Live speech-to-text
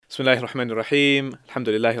بسم الله الرحمن الرحيم الحمد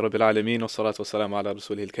لله رب العالمين والصلاة والسلام على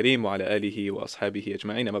رسوله الكريم وعلى آله وأصحابه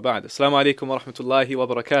أجمعين أما بعد السلام عليكم ورحمة الله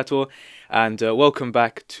وبركاته and welcome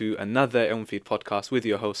back to another Ilm Feed podcast with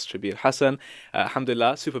your host Shabir Hassan.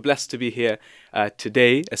 Alhamdulillah, super blessed to be here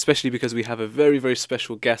today, especially because we have a very, very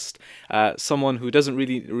special guest, someone who doesn't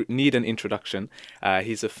really need an introduction.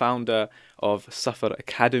 He's a founder of Safar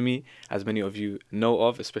Academy, as many of you know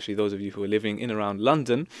of, especially those of you who are living in around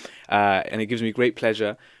London. And it gives me great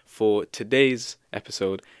pleasure for today's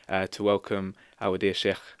episode to welcome our dear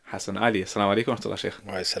Sheikh Hassan Ali. Assalamu alaikum wa rahmatullah, Sheikh.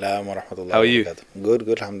 Wa salam wa rahmatullah. How are you?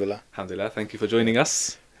 Good, alhamdulillah. Alhamdulillah, thank you for joining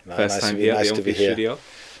us. Nice time here at the Ilm Feed studio.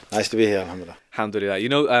 Nice to be here, alhamdulillah. Alhamdulillah. You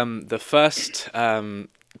know, the first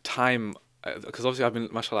time, because obviously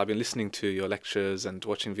I've been listening to your lectures and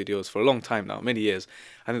watching videos for a long time now, many years.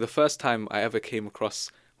 I think the first time I ever came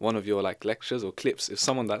across one of your lectures or clips is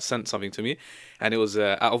someone that sent something to me, and it was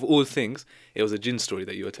out of all things, it was a jinn story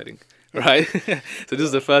that you were telling, right? So this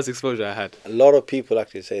is the first exposure I had. A lot of people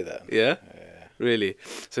actually say that. Yeah? Really?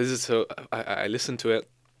 So I listened to it,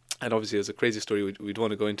 and obviously it was a crazy story we'd want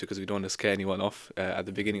to go into because we don't want to scare anyone off at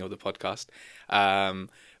the beginning of the podcast.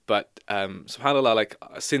 But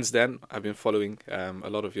subhanAllah, since then I've been following a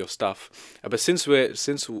lot of your stuff. But since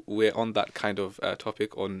we're on that kind of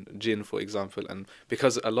topic on jinn, for example, and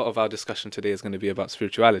because a lot of our discussion today is going to be about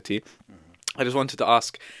spirituality, I just wanted to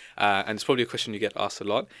ask, and it's probably a question you get asked a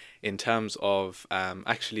lot, in terms of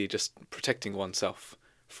actually just protecting oneself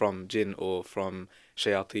from jinn or from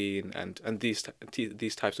shayateen and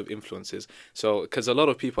these types of influences. So, because a lot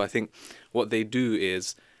of people, I think, what they do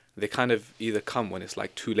is they kind of either come when it's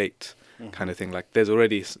too late, kind of thing. There's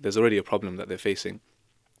already a problem that they're facing,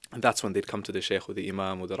 and that's when they'd come to the sheikh or the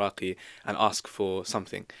imam or the raqi and ask for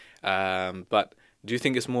something. But do you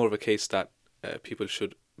think it's more of a case that people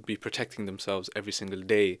should be protecting themselves every single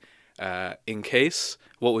day in case?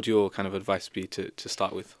 What would your kind of advice be to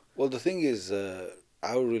start with? Well, the thing is,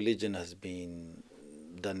 our religion has been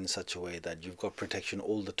done in such a way that you've got protection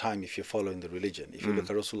all the time if you're following the religion. If you look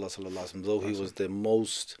at Rasulullah sallallahu alaihi wasallam, though he was the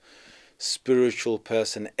most spiritual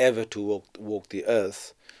person ever to walk the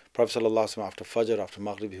earth, Prophet sallallahu alaihi wasallam, after Fajr, after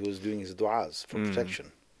Maghrib, he was doing his du'as for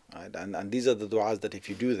protection. Right? And these are the du'as that if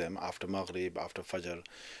you do them after Maghrib, after Fajr,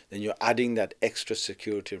 then you're adding that extra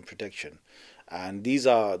security and protection. And these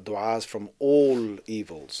are du'as from all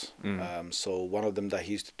evils. So one of them that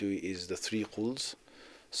he used to do is the 3 quls.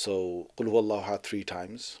 So Qul huwallahu ahad 3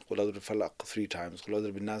 times, Qul a'udhu bil falaq 3 times, Qul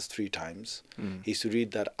a'udhu bin nas 3 times. He used to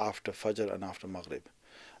read that after Fajr and after Maghrib.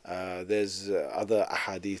 There's other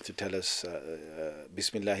ahadith to tell us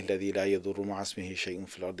Bismillahi alladhi la yadurru ma'a ismihi shay'un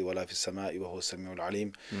fil ardi wala fis sama'i wa huwa as-sami'ul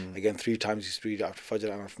 'alim. Again 3 times he used to read after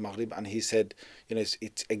Fajr and after Maghrib, and he said,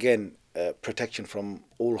 it's again protection from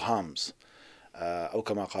all harms. Aw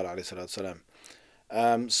kama qala alayhi salatu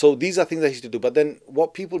wasalam. So these are things I used to do, but then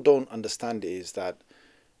what people don't understand is that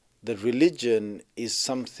the religion is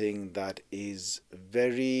something that is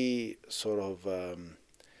very sort of,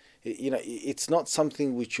 it's not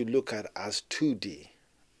something which you look at as 2D.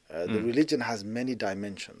 The religion has many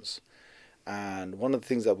dimensions. And one of the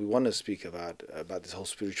things that we want to speak about this whole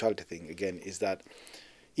spirituality thing, again, is that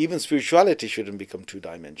even spirituality shouldn't become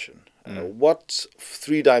 2-dimension. What's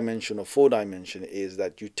 3-dimension or 4-dimension is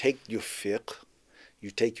that you take your fiqh,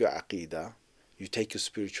 you take your aqidah, you take your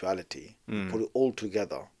spirituality, you put it all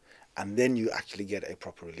together, and then you actually get a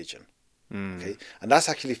proper religion. Okay, and that's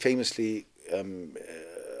actually famously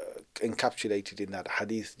encapsulated in that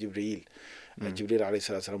hadith Jibreel alayhi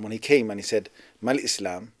salatu, when he came and he said mal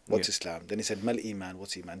Islam, what's Islam? Then he said mal Iman,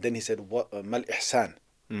 what's Iman? Then he said what mal Ihsan.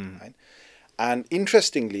 Right? And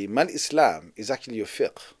interestingly, mal Islam is actually your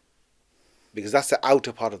fiqh, because that's the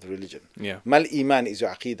outer part of the religion. Mal Iman is your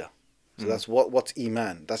aqidah. So that's what's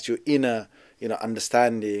Iman. That's your inner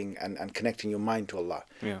understanding and connecting your mind to Allah.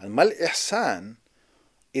 And Mal Ihsan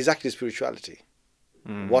is actually spirituality.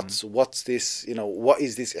 What's this, what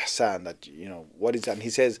is this Ihsan that, what is that? And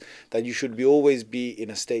he says that you should always be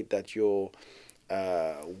in a state that you're,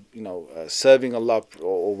 serving Allah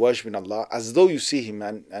or worshipping Allah as though you see Him,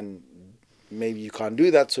 and maybe you can't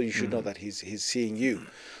do that, so you should know that He's seeing you.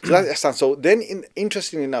 So that's Ihsan. So then,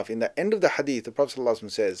 interestingly enough, in the end of the hadith, the Prophet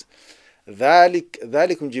ﷺ says,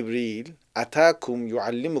 ذَلِكُمْ جِبْرِيلٌ أَتَاكُمْ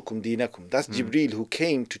يُعَلِّمُكُمْ دِينَكُمْ. That's Jibreel who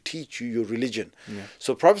came to teach you your religion.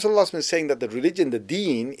 So Prophet ﷺ is saying that the religion, the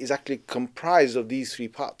deen, is actually comprised of these 3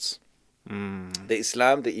 parts. The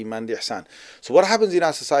Islam, the Iman, the Ihsan. So what happens in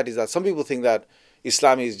our society is that some people think that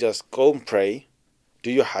Islam is just go and pray,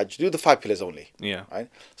 do your Hajj, do the 5 pillars only. Right?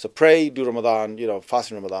 So pray, do Ramadan,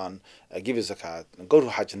 fast in Ramadan, give your zakat, and go to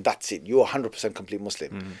Hajj, and that's it. You're 100% complete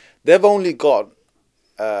Muslim. They've only got,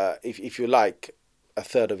 if you like, a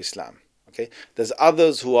third of Islam. Okay, there's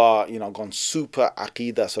others who are, gone super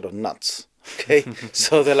aqidah sort of nuts. Okay,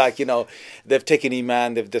 so they're like, they've taken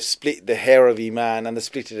Iman, they've split the hair of Iman, and they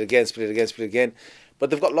split it again, but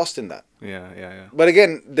they've got lost in that. Yeah. But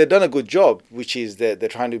again, they've done a good job, which is they're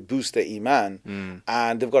trying to boost their Iman,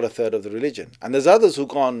 and they've got a third of the religion. And there's others who've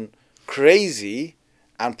gone crazy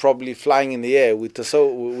and probably flying in the air with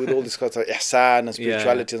all this kind of ihsan and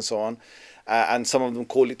spirituality and so on. And some of them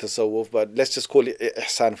call it tasawwuf, but let's just call it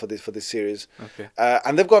ihsan for this series. Okay.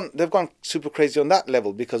 And they've gone super crazy on that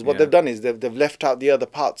level, because what they've done is they've left out the other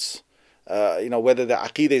parts. Whether the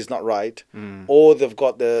aqidah is not right, or they've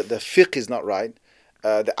got the fiqh is not right,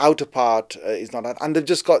 the outer part is not right, and they've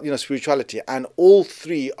just got spirituality, and all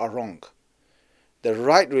three are wrong. The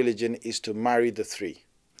right religion is to marry the three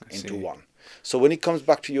into one. So when it comes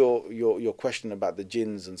back to your question about the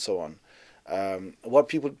jinns and so on, what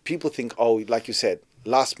people think, like you said,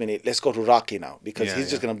 last minute, let's go to Raqi now, because he's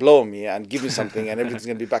just going to blow me and give me something and everything's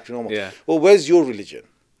going to be back to normal. Well, where's your religion?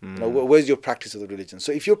 Where's your practice of the religion?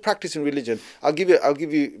 So if you're practicing religion, I'll give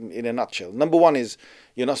you in a nutshell. Number one is,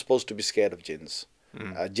 you're not supposed to be scared of jinns.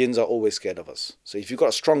 Jinns are always scared of us. So if you've got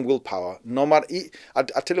a strong willpower, no matter, I'll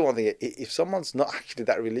tell you one thing, if someone's not actually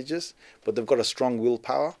that religious, but they've got a strong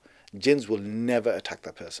willpower, jinns will never attack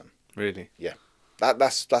that person. Really? Yeah.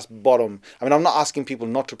 That's bottom. I mean, I'm not asking people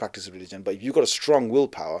not to practice religion, but if you've got a strong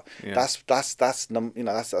willpower, that's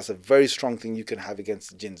a very strong thing you can have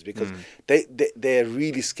against the jinns, because they're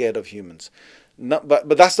really scared of humans.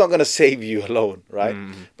 But that's not going to save you alone, right?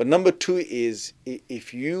 But number two is,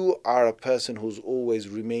 if you are a person who's always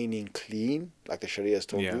remaining clean, like the Sharia has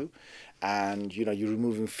told you, and you're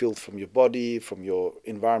removing filth from your body, from your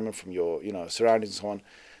environment, from your surroundings and so on.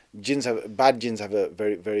 Bad jinns have a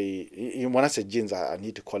very, very, when I say jinns, I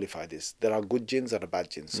need to qualify this. There are good jinns, there are bad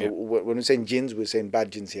jinns. So when we're saying jinns, we're saying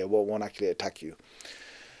bad jinns here, won't actually attack you.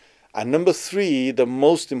 And number three, the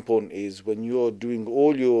most important is, when you're doing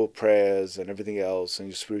all your prayers and everything else and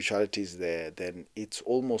your spirituality is there, then it's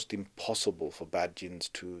almost impossible for bad jinns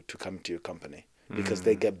to come to your company, because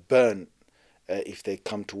they get burnt if they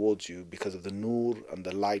come towards you, because of the nur and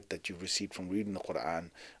the light that you've received from reading the Quran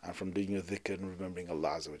and from doing your dhikr and remembering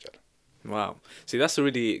Allah Azza wa Jal. Wow. See, that's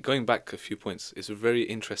going back a few points, it's a very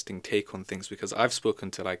interesting take on things, because I've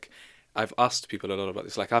spoken to, I've asked people a lot about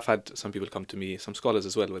this. I've had some people come to me, some scholars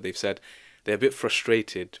as well, where they've said they're a bit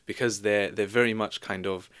frustrated because they're very much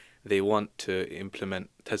they want to implement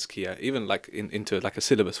tazkiyah, even into a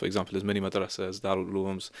syllabus, for example. There's many madrasas, Darul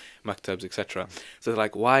Ulooms, maktabs, etc. So they're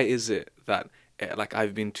why is it that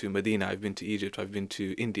I've been to Medina, I've been to Egypt, I've been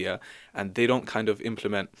to India, and they don't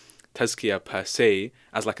implement tazkiyah per se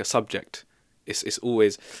as a subject. It's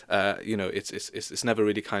always it's never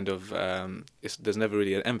really there's never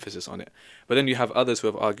really an emphasis on it. But then you have others who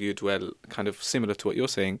have argued, well, similar to what you're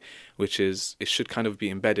saying, which is it should be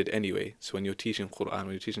embedded anyway. So when you're teaching Quran,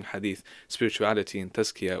 when you're teaching Hadith, spirituality and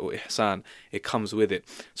tazkiyah or ihsan, it comes with it.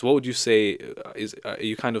 So what would you say are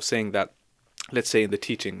you saying that, let's say in the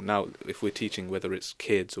teaching now, if we're teaching, whether it's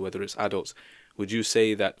kids or whether it's adults, would you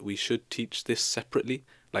say that we should teach this separately?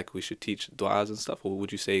 We should teach du'as and stuff, or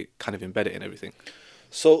would you say embed it in everything?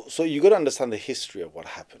 So you got to understand the history of what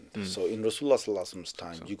happened. So in Rasulullah Sallallahu Alaihi Wasallam's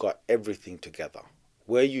time, you got everything together.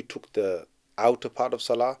 Where you took the outer part of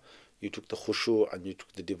salah, you took the khushu' and you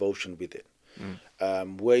took the devotion with it.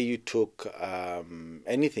 Where you took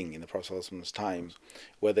anything in the Prophet Sallallahu Alaihi Wasallam's time,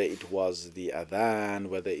 whether it was the adhan,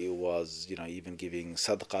 whether it was even giving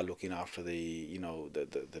sadaqah, looking after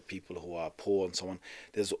the people who are poor and so on,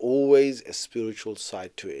 there's always a spiritual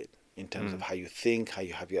side to it, in terms of how you think, how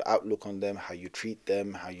you have your outlook on them, how you treat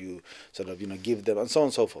them, how you give them, and so on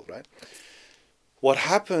and so forth, right? What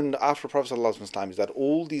happened after Prophet ﷺ's time is that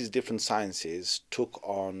all these different sciences took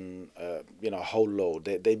on, a whole load.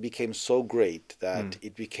 They became so great that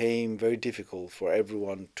it became very difficult for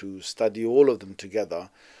everyone to study all of them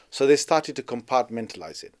together. So they started to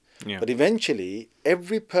compartmentalize it. But eventually,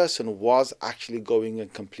 every person was actually going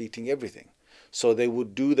and completing everything. So they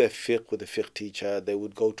would do their fiqh with a fiqh teacher, they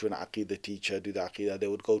would go to an aqidah teacher, do the aqidah, they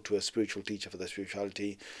would go to a spiritual teacher for their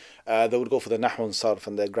spirituality, they would go for the nahw and sarf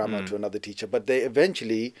and their grammar to another teacher, but they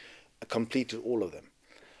eventually completed all of them.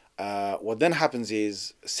 What then happens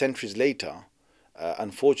is, centuries later,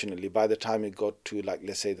 unfortunately, by the time it got to,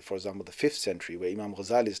 let's say, for example, the 5th century, where Imam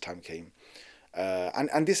Ghazali's time came,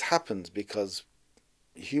 and this happens because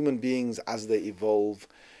human beings, as they evolve,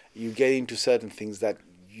 you get into certain things that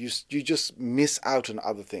you just miss out on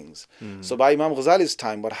other things. So by Imam Ghazali's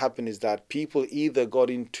time, what happened is that people either got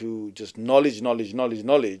into just knowledge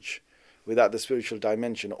without the spiritual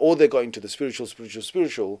dimension, or they got into the spiritual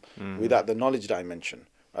without the knowledge dimension.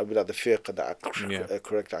 without the fiqh, the Yeah.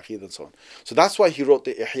 correct aqeedah and so on. So that's why he wrote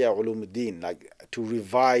the Ihya Ulumuddin, like to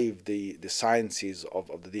revive the sciences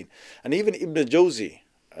of the deen. And even Ibn Jawzi,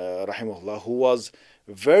 rahimahullah,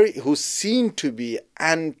 who seemed to be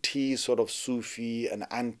anti sort of Sufi and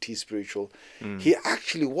anti spiritual, he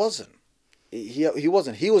actually wasn't. He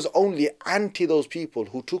wasn't. He was only anti those people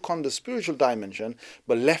who took on the spiritual dimension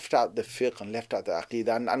but left out the fiqh and left out the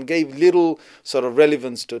aqidah and gave little sort of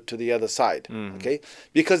relevance to the other side. Okay,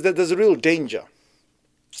 because there's a real danger.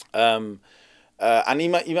 And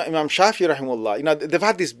Imam Shafi rahimahullah, they've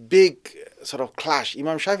had this big sort of clash.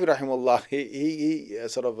 Imam Shafi rahimahullah, he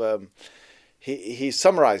sort of he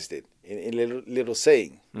summarized it in a little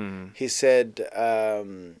saying. He said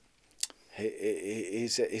he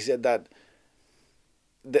said that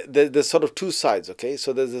there's sort of two sides. Okay,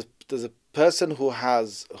 so there's a person who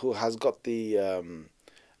has got the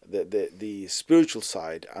spiritual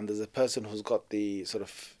side, and there's a person who's got the sort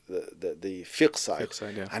of the fiqh side.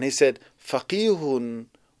 Yeah. And he said, faqihun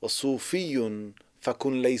wa sufiyun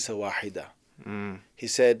fakun laysa wahida. He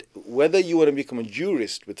said, whether you want to become a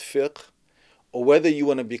jurist with fiqh, or whether you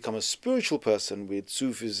want to become a spiritual person with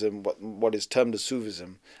Sufism, what is termed as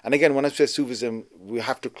Sufism. And again, when I say Sufism, we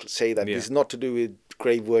have to say that this is not to do with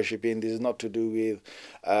grave worshipping. This is not to do with,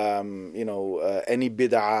 any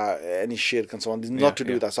bid'ah, any shirk and so on. This is not to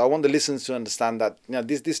do with that. So I want the listeners to understand that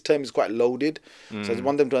this term is quite loaded. So I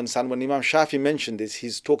want them to understand when Imam Shafi mentioned this,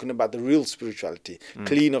 he's talking about the real spirituality,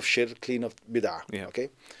 clean of shirk, clean of bid'ah. Yeah.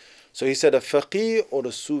 Okay. So he said a faqih or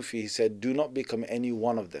a Sufi, he said, do not become any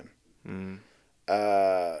one of them.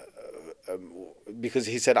 Because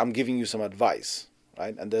he said, I'm giving you some advice,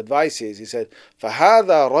 right? And the advice is, he said,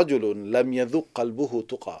 فَهَذَا رَجُلٌ لَمْ يَذُقْ قَلْبُهُ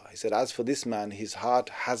تُقَى. He said, as for this man, his heart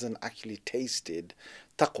hasn't actually tasted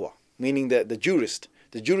taqwa, meaning that the jurist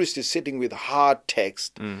is sitting with hard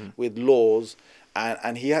text, with laws,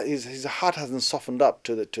 and his heart hasn't softened up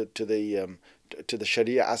to the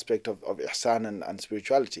Sharia aspect of ihsan and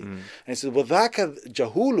spirituality. And he says, وَذَاكَ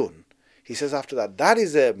جَهُولٌ. He says after that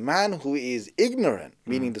is a man who is ignorant,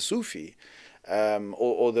 meaning the Sufi,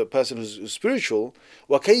 or the person who's spiritual.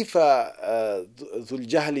 وَكَيْفَ ذُو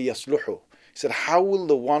الْجَهْلِ يَصْلُحُ. He said, how will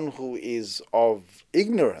the one who is of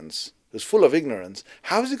ignorance, who's full of ignorance,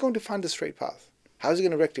 how is he going to find the straight path? How is he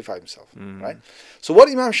going to rectify himself? Right? So what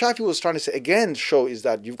Imam Shafi was trying to say, again, show is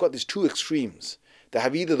that you've got these two extremes. They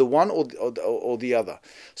have either the one or the other.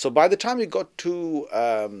 So by the time you got to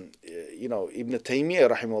Ibn Taymiyyah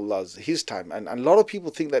rahimahullah, his time, and a lot of people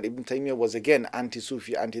think that Ibn Taymiyyah was again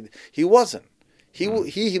anti-Sufi, he wasn't.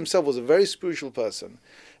 He himself was a very spiritual person,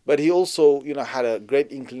 but he also had a great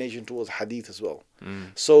inclination towards hadith as well.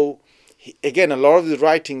 So again, a lot of the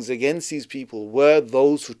writings against these people were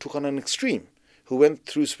those who took on an extreme, who went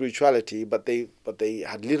through spirituality, but they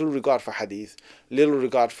had little regard for hadith, little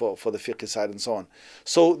regard for the fiqh side and so on.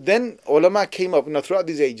 So then ulama came up, throughout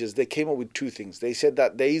these ages, they came up with two things. They said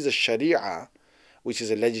that there is a sharia, which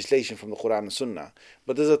is a legislation from the Quran and Sunnah,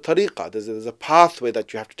 but there's a tariqah, there's a pathway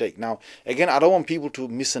that you have to take. Now, again, I don't want people to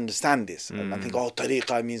misunderstand this and think,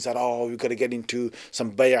 tariqah means that, we've got to get into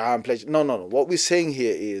some bay'ah and pledge. No. What we're saying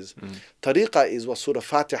here is, tariqah is what Surah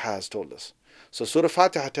Fatiha has told us. So Surah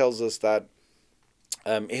Fatiha tells us that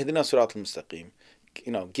Ihdina Surat al-Mustaqim,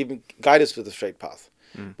 guide us to the straight path.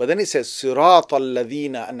 But then it says, Surat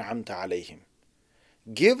al-Ladhina an'amta alayhim.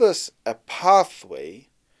 Give us a pathway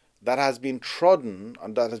that has been trodden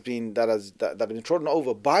and that has been trodden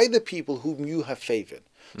over by the people whom you have favored.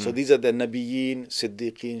 So these are the Nabiyyin,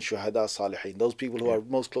 Siddiqeen, Shuhada, Salihin, those people who are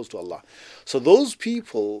most close to Allah. So those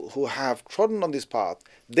people who have trodden on this path,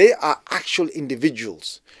 they are actual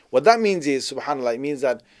individuals. What that means is, subhanAllah, it means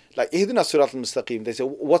that, like, Ihdina Surat al-Mustaqim, they say,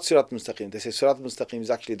 what's Surat al-Mustaqim? They say Surat al-Mustaqim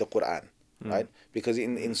is actually the Quran, right? Because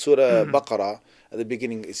in Surah Baqarah, at the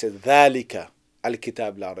beginning, it says, ذَلِكَ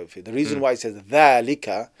الْكِتَابِ لَا رَيْبَ فِيهِ. The reason why it says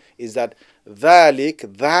ذَلِكَ is that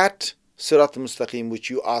that Surat al-Mustaqim, which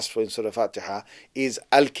you asked for in Surah Fatiha, is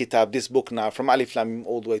Al-Kitab, this book now, from Alif Lam Mim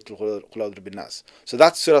all the way to Qul A'udhu bin Nas. So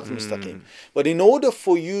that's Surat al-Mustaqim. But in order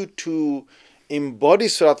for you to embody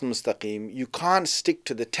Surat al-Mustaqim, you can't stick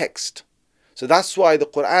to the text. So that's why the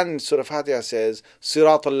Quran in Surah Fatiha says,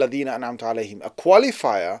 Sirat al-Ladina an'amta alayhim. A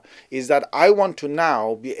qualifier is that I want to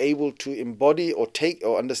now be able to embody or take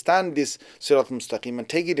or understand this Sirat al-Mustaqim and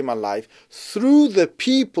take it in my life through the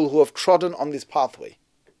people who have trodden on this pathway.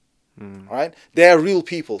 Right? They are real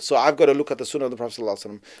people. So I've got to look at the Sunnah of the Prophet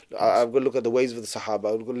ﷺ. I've got to look at the ways of the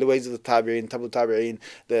Sahaba, I've got the ways of the Tabi'in, Tabu Tabi'in,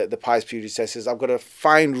 the pious predecessors. I've got to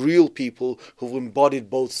find real people who've embodied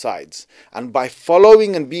both sides. And by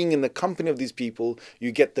following and being in the company of these people,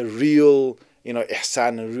 you get the real,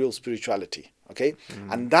 ihsan and real spirituality. Okay,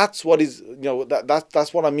 and that's what is,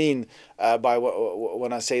 that's what I mean by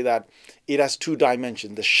when I say that it has two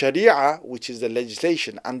dimensions: the Sharia, which is the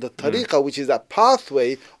legislation, and the Tariqah, which is that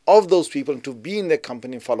pathway of those people to be in their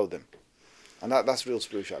company and follow them, and that's real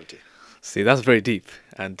spirituality. See, that's very deep,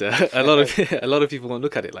 and a lot of people won't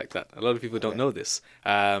look at it like that. A lot of people don't know this.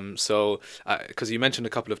 So, because you mentioned a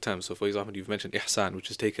couple of terms. So, for example, you've mentioned ihsan, which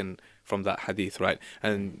is taken from that hadith, right?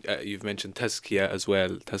 And you've mentioned tazkiyah as well.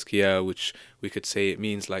 Tazkiyah, which we could say it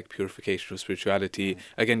means like purification of spirituality.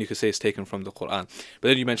 Again, you could say it's taken from the Quran. But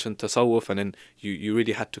then you mentioned tasawwuf, and then you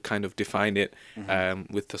really had to kind of define it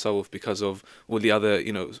with tasawwuf because of all the other,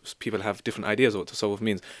 people have different ideas of what tasawwuf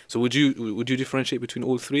means. So would you differentiate between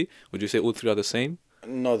all three? Would you say all three are the same?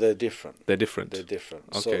 No, they're different. They're different. They're different.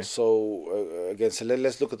 Okay. So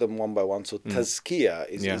let's look at them one by one. So tazkiyah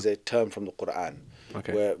is a term from the Quran.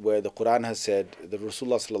 Okay. Where the Quran has said, the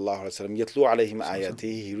Rasulullah sallallahu alaihi wasallam yatlu alayhim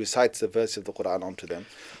ayati, he recites the verse of the Quran onto them.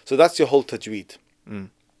 So that's your whole tajweed.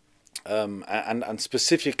 And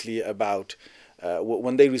specifically about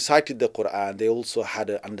when they recited the Quran, they also had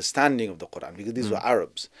an understanding of the Quran because these were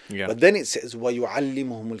Arabs. Yeah. But then it says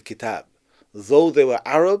وَيُعَلِّمُهُمُ الْكِتَابِ. Though they were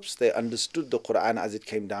Arabs, they understood the Quran as it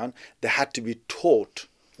came down. They had to be taught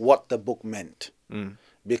what the book meant,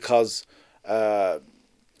 because the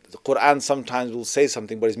Quran sometimes will say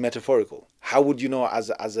something, but it's metaphorical. How would you know as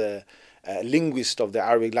a linguist of the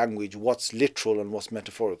Arabic language what's literal and what's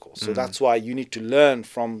metaphorical? So that's why you need to learn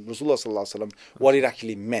from Rasulullah sallallahu alaihi wasallam what it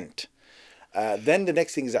actually meant. Then the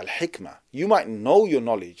next thing is al-hikmah. You might know your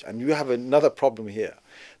knowledge, and you have another problem here.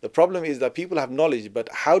 The problem is that people have knowledge, but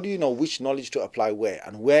how do you know which knowledge to apply where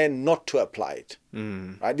and where not to apply it?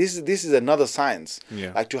 Right? This is another science.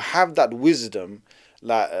 Yeah. Like to have that wisdom,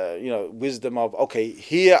 wisdom of, okay,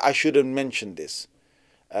 here I shouldn't mention this.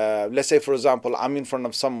 Let's say, for example, I'm in front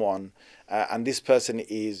of someone, and this person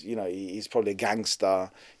is, he's probably a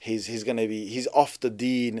gangster. He's off the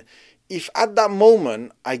deen. If at that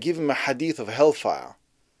moment I give him a hadith of hellfire,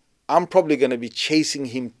 I'm probably going to be chasing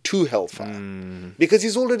him to hellfire because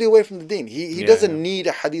he's already away from the deen. He doesn't need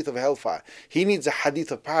a hadith of hellfire. He needs a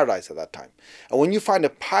hadith of paradise at that time. And when you find a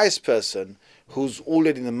pious person who's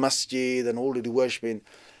already in the masjid and already worshipping,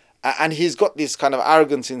 and he's got this kind of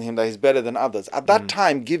arrogance in him that he's better than others, at that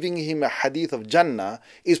time giving him a hadith of Jannah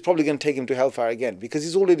is probably going to take him to hellfire again because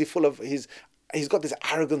he's already full of he's got this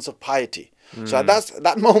arrogance of piety. So at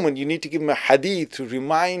that moment you need to give him a hadith to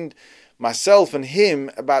remind myself and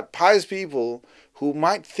him about pious people who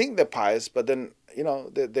might think they're pious, but then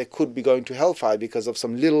they could be going to hellfire because of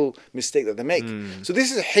some little mistake that they make. So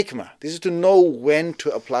this is a hikmah. This is to know when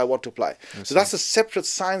to apply, what to apply. So that's a separate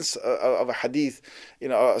science of a hadith,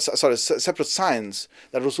 separate science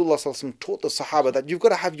that Rasulullah sallallahu alaihi wasallam taught the Sahaba, that you've got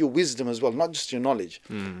to have your wisdom as well, not just your knowledge.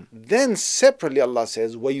 Then separately Allah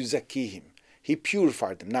says, وَيُزَكِّيهِمْ. He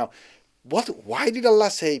purified them. Now, why did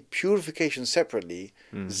Allah say purification separately?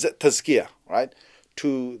 Tazkiyah, right?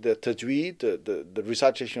 To the tajweed, the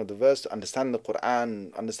recitation of the verse, to understand the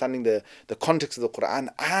Quran, understanding the context of the Quran,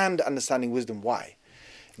 and understanding wisdom. Why?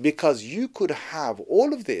 Because you could have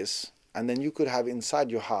all of this, and then you could have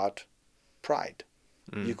inside your heart pride.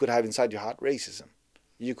 You could have inside your heart racism.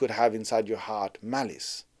 You could have inside your heart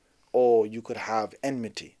malice. Or you could have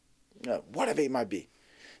enmity. Whatever it might be.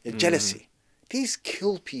 Jealousy. These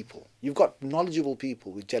kill people. You've got knowledgeable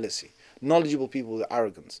people with jealousy, knowledgeable people with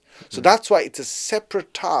arrogance. So that's why it's a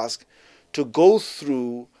separate task to go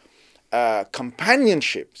through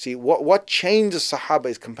companionship. See, what changes Sahaba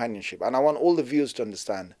is companionship. And I want all the viewers to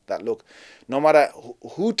understand that, look, no matter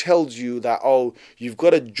who tells you that, you've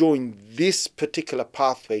got to join this particular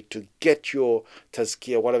pathway to get your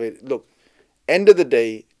tazkiyah, whatever, look, end of the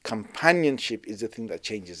day, companionship is the thing that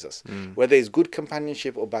changes us, whether it's good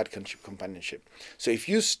companionship or bad companionship. So if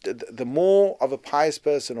the more of a pious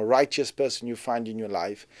person or righteous person you find in your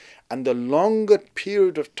life, and the longer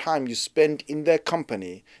period of time you spend in their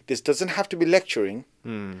company, this doesn't have to be lecturing.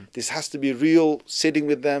 This has to be real, sitting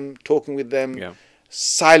with them, talking with them,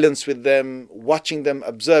 silence with them, watching them,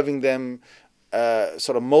 observing them,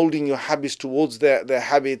 sort of molding your habits towards their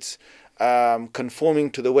habits, conforming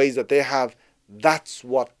to the ways that they have. That's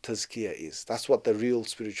what tazkiyah is. That's what the real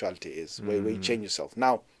spirituality is, where you change yourself.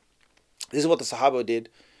 Now, this is what the Sahaba did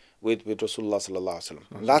with Rasulullah sallallahu alaihi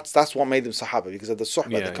wasallam. That's what made them Sahaba, because of the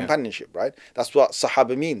suhbah, the companionship, right? That's what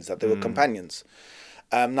Sahaba means, that they were companions.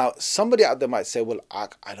 Now, somebody out there might say, well,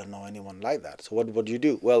 I don't know anyone like that. So what do you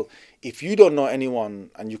do? Well, if you don't know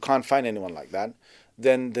anyone and you can't find anyone like that,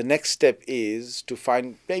 then the next step is to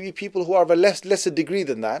find maybe people who are of a lesser degree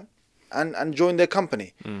than that, and join their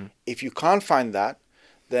company. If you can't find that,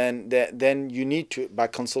 then you need to, by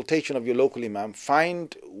consultation of your local imam,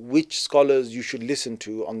 find which scholars you should listen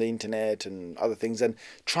to on the internet and other things, and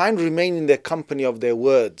try and remain in their company of their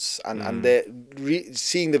words and their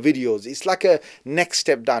seeing the videos. It's like a next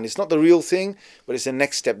step down. It's not the real thing, but it's a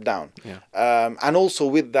next step down. And also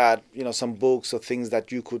with that, some books or things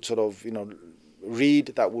that you could sort of read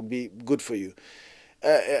that would be good for you.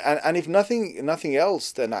 And if nothing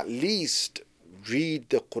else, then at least read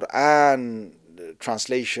the Quran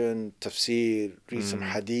translation, tafsir, read some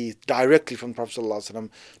hadith directly from the Prophet ﷺ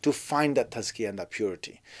to find that tazkiyah and that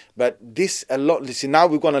purity. But this a lot. Listen, now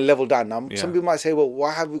we've gone a level down. Now some people might say, well,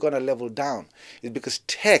 why have we gone a level down? It's because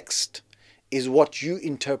text is what you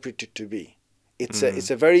interpret it to be. It's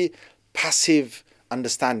a very passive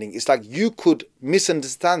understanding. It's like you could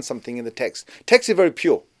misunderstand something in the text. Text is very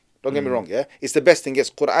pure. Don't get me wrong, yeah? It's the best thing.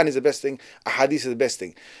 Yes, Quran is the best thing. Hadith is the best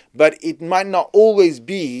thing. But it might not always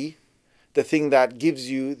be the thing that gives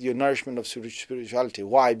you your nourishment of spirituality.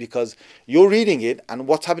 Why? Because you're reading it, and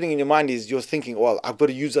what's happening in your mind is you're thinking, well, I've got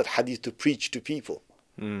to use that hadith to preach to people.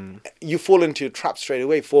 You fall into a trap straight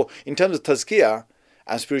away. In terms of tazkiyah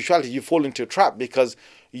and spirituality, you fall into a trap because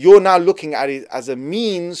you're now looking at it as a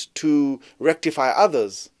means to rectify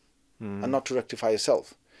others and not to rectify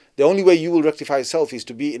yourself. The only way you will rectify yourself is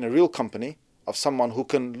to be in a real company of someone who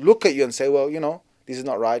can look at you and say, well, this is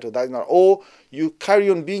not right, or that is not, or you carry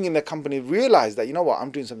on being in the company, realize that,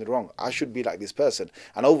 I'm doing something wrong. I should be like this person.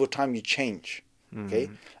 And over time you change. Okay.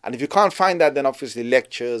 And if you can't find that, then obviously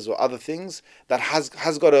lectures or other things that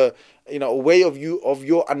has got a way of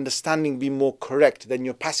your understanding be more correct than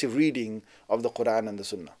your passive reading of the Quran and the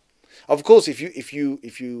Sunnah. Of course, if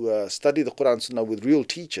you study the Quran and Sunnah with real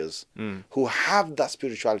teachers who have that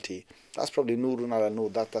spirituality, that's probably nurun ala nur.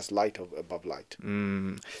 That's light above light.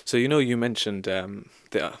 So you mentioned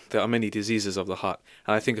there are many diseases of the heart,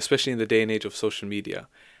 and I think especially in the day and age of social media,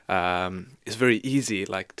 it's very easy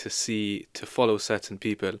to follow certain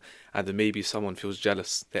people, and then maybe someone feels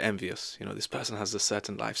jealous, they're envious. This person has a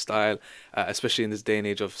certain lifestyle, especially in this day and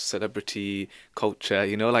age of celebrity culture.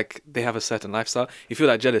 They have a certain lifestyle. You feel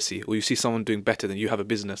that jealousy, or you see someone doing better than you. Have a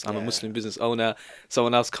business. I'm a Muslim business owner.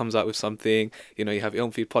 Someone else comes out with something. You have your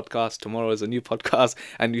own feed podcast. Tomorrow is a new podcast,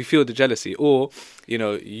 and you feel the jealousy. Or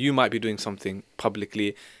you might be doing something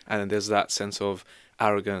publicly, and then there's that sense of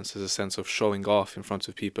arrogance, there's a sense of showing off in front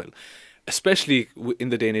of people, especially in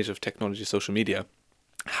the day and age of technology, social media.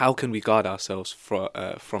 How can we guard ourselves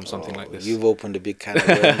from something like this? You've opened a big can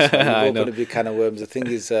of worms. The thing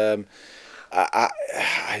is,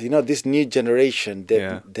 this new generation,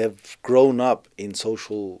 they've grown up in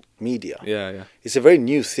social media. It's a very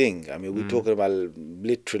new thing. I mean, we're talking about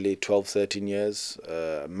literally 12, 13 years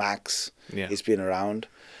max. It's been around.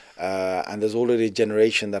 And there's already a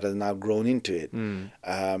generation that has now grown into it.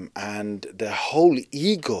 And the whole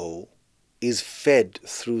ego is fed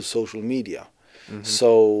through social media.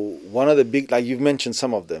 So one of the big, like you've mentioned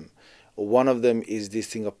some of them, one of them is this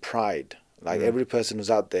thing of pride. Like every person who's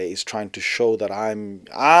out there is trying to show that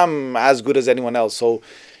I'm as good as anyone else. So,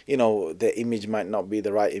 their image might not be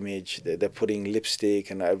the right image. They're putting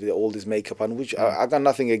lipstick and all this makeup on, which I got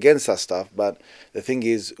nothing against that stuff. But the thing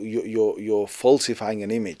is, you're falsifying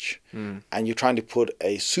an image, and you're trying to put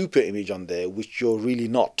a super image on there, which you're really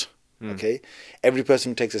not. Okay, every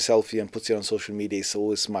person who takes a selfie and puts it on social media is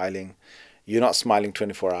always smiling. You're not smiling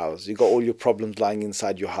 24 hours. You got all your problems lying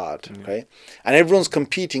inside your heart. Okay, and everyone's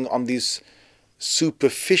competing on this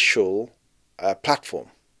superficial platform.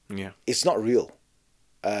 It's not real.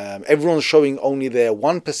 Everyone's showing only their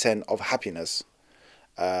 1% of happiness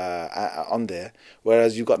on there,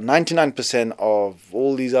 whereas you've got 99% of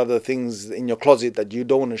all these other things in your closet that you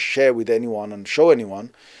don't want to share with anyone and show anyone.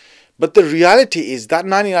 But the reality is that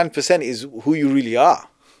 99% is who you really are.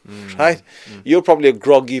 Right? You're probably a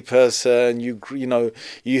groggy person. You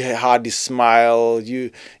hardly smile.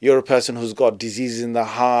 You're a person who's got disease in the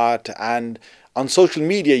heart, and on social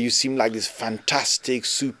media you seem like this fantastic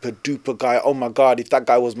super duper guy. Oh my God, if that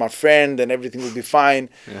guy was my friend, then everything would be fine.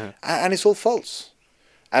 And it's all false.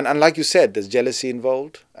 And like you said, there's jealousy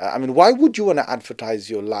involved. I mean, why would you want to advertise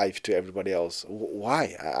your life to everybody else?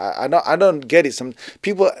 Why? I don't get it. Some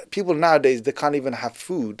people nowadays, they can't even have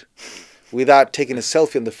food without taking a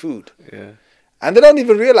selfie on the food. And they don't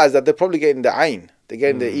even realize that they're probably getting the ayn. They're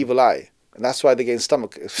getting the evil eye. And that's why they're getting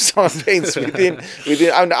stomach pains within.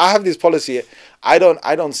 I mean, I have this policy. I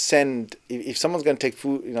don't send, if someone's going to take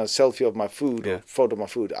food, selfie of my food or photo of my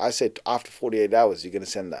food, I say after 48 hours, you're going to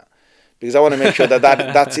send that. Because I want to make sure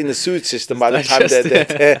that's in the sewage system by the time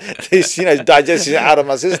they're digesting it out of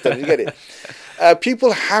my system. You get it?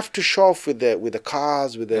 people have to show off with the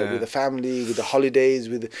cars, with the family, with the holidays,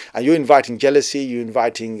 and you're inviting jealousy, you're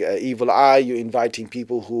inviting evil eye, you're inviting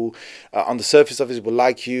people who, on the surface of it, will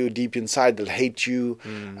like you, deep inside they'll hate you.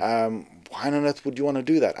 Why on earth would you want to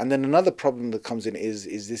do that? And then another problem that comes in is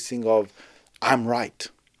this thing of, I'm right.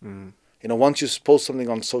 You know, once you post something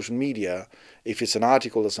on social media, if it's an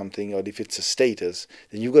article or something, or if it's a status,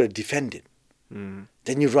 then you've got to defend it.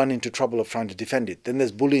 Then you run into trouble of trying to defend it. Then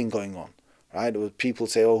there's bullying going on, right? Where people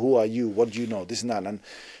say, oh, who are you? What do you know? This and that. And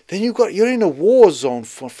then you're in a war zone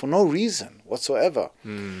for no reason whatsoever.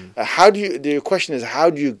 The question is, how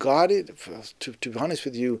do you guard it? To be honest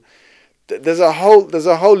with you, there's a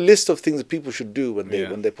whole list of things that people should do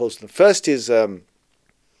when they post them. First is,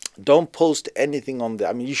 don't post anything on there.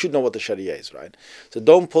 I mean, you should know what the Sharia is, right? So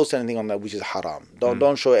don't post anything on that which is haram.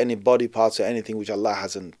 Don't show any body parts or anything which Allah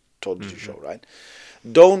hasn't told you to show, right?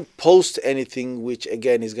 Don't post anything which,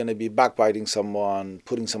 again, is going to be backbiting someone,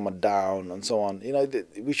 putting someone down, and so on. You know,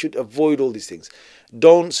 we should avoid all these things.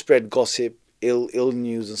 Don't spread gossip, ill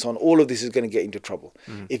news, and so on. All of this is going to get into trouble.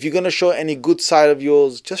 If you're going to show any good side of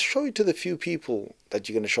yours, just show it to the few people that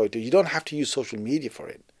you're going to show it to. You don't have to use social media for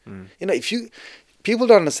it. You know, people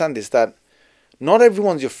don't understand this, that not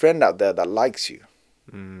everyone's your friend out there that likes you.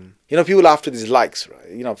 You know, people after these likes,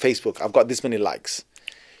 right? You know, Facebook, I've got this many likes.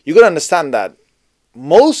 You got to understand that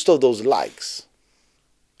most of those likes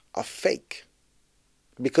are fake.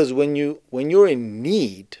 Because when you're in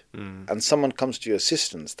need and someone comes to your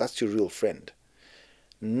assistance, that's your real friend.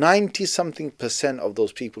 90-something% of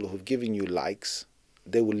those people who've given you likes,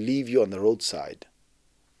 they will leave you on the roadside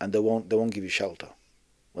and they won't give you shelter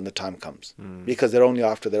when the time comes, because they're only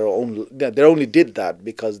after their own. They only did that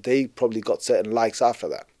because they probably got certain likes after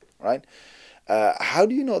that, right? How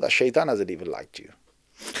do you know that Shaitan hasn't even liked you?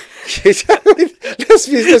 How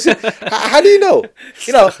do you know?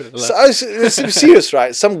 You know, it's serious,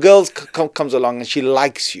 right? Some girl comes along and she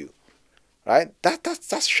likes you, right?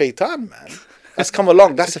 That's Shaitan, man. That's come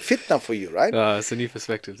along. That's a fitna for you, right? It's a new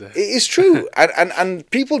perspective there. It's true, and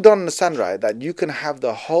people don't understand, right, that you can have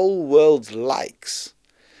the whole world's likes.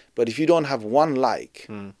 But if you don't have one like,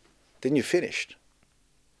 then you're finished.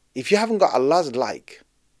 If you haven't got Allah's like,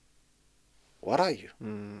 what are you?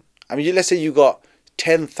 I mean, let's say you got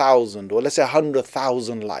 10,000 or let's say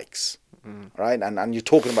 100,000 likes, right? And you're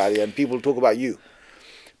talking about it and people talk about you.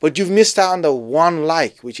 But you've missed out on the one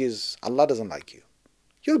like, which is Allah doesn't like you.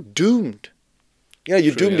 You're doomed. You know,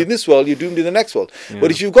 you're doomed in this world, you're doomed in the next world.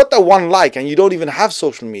 But if you've got that one like and you don't even have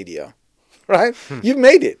social media, right? You've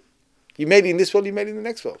made it. You made it in this world, you made it in the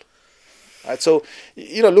next world. Right? So,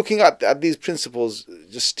 you know, looking at these principles,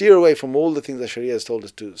 just steer away from all the things that Sharia has told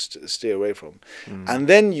us to steer away from. And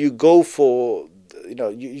then you go for, you know,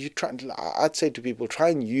 you try. I'd say to people, try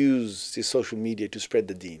and use this social media to spread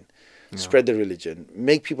the deen, spread the religion,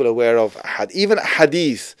 make people aware of even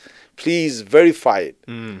hadith. Please verify it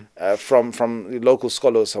from a local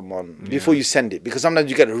scholar or someone before you send it. Because sometimes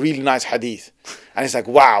you get a really nice hadith and it's like,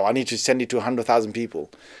 wow, I need to send it to 100,000 people.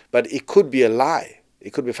 But it could be a lie.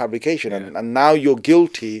 It could be fabrication. And now you're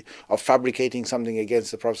guilty of fabricating something against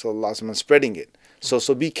the Prophet ﷺ and spreading it. So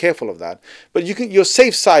be careful of that. But your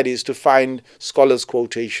safe side is to find scholars'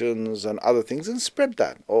 quotations and other things and spread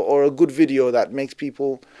that. Or a good video that makes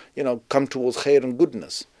people, you know, come towards khair and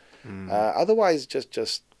goodness. Otherwise,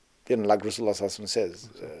 just you know, like Rasulullah says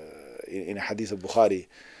in a hadith of Bukhari,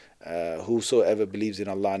 whosoever believes in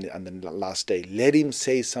Allah and the last day, let him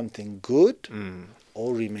say something good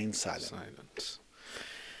or remain silent.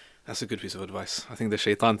 That's a good piece of advice. I think the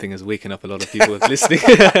Shaitan thing is waking up a lot of people listening.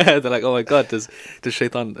 They're like, oh my God, does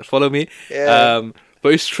Shaitan follow me?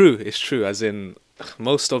 But it's true. As in,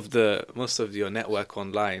 most of your network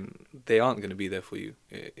online, they aren't going to be there for you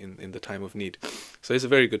in the time of need. So it's a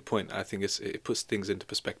very good point. I think it puts things into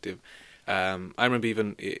perspective. I remember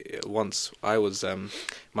even once I was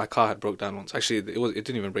my car had broke down once. Actually, it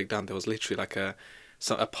didn't even break down. There was literally like a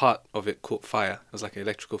part of it caught fire. It was like an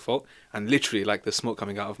electrical fault, and literally like the smoke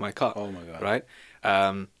coming out of my car. Oh my God! Right.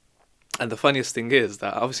 And the funniest thing is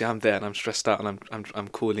that obviously I'm there and I'm stressed out and I'm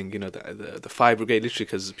calling, you know, the fire brigade, literally,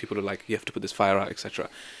 because people are like, you have to put this fire out, etc.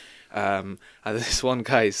 And this one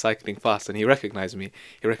guy is cycling fast and he recognized me.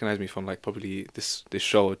 He recognized me from like probably this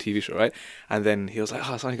show or TV show, right? And then he was like,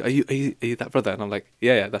 "Oh, Sonic, are you that brother?" And I'm like,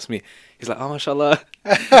 "Yeah, that's me." He's like, "Oh, mashallah."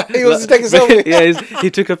 He was taking selfie. Yeah,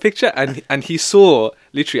 he took a picture and he saw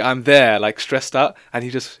literally I'm there like stressed out, and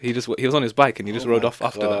he was on his bike and he just rode off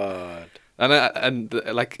after that. And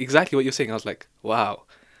like exactly what you're saying, I was like, wow,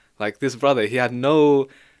 like this brother, he had no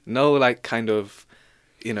like kind of,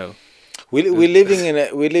 you know. We're living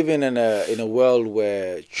in a world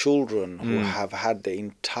where children who have had their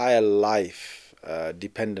entire life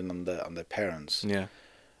dependent on their parents, Yeah.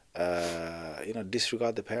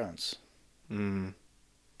 disregard the parents. Mm.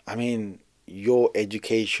 I mean, your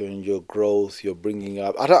education, your growth, your bringing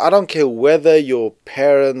up. I don't care whether your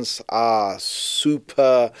parents are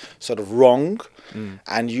super sort of wrong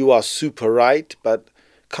and you are super right, but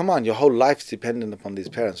come on, your whole life's dependent upon these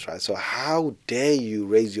parents, right? So how dare you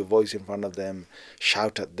raise your voice in front of them,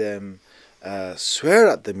 shout at them, swear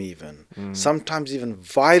at them even, sometimes even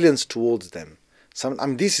violence towards them.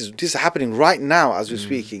 This is happening right now as we're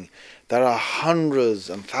speaking. There are hundreds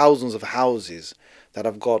and thousands of houses that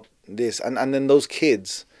have got this, and then those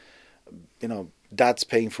kids, dad's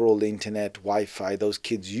paying for all the internet, Wi-Fi. Those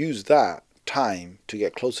kids use that time to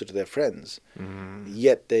get closer to their friends,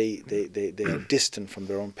 yet they are distant from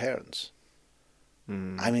their own parents.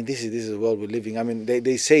 I mean, this is the world we're living. I mean,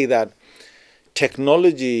 they say that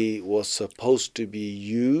technology was supposed to be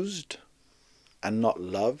used and not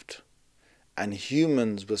loved, and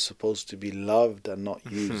humans were supposed to be loved and not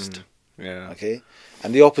used. Yeah. Okay,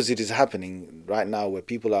 and the opposite is happening right now, where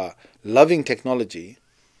people are loving technology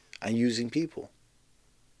and using people,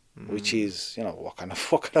 which is, what kind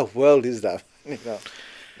of world is that?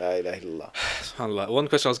 La ilaha illallah. SubhanAllah. One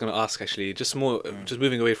question I was going to ask, actually, just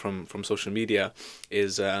moving away from social media,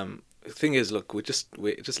 is the thing is, look, we're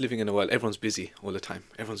just living in a world. Everyone's busy all the time.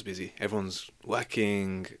 Everyone's busy. Everyone's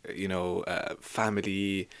working.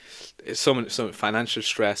 Family, so financial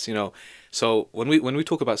stress. So when we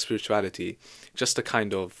talk about spirituality, just to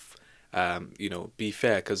kind of be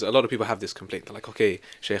fair, because a lot of people have this complaint. They're like, okay,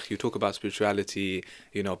 Sheikh, you talk about spirituality,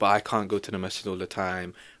 but I can't go to the masjid all the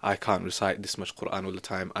time. I can't recite this much Quran all the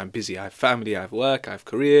time. I'm busy. I have family, I have work, I have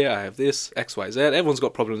career, I have this, X, Y, Z. Everyone's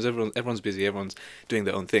got problems. Everyone's busy. Everyone's doing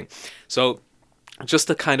their own thing. So just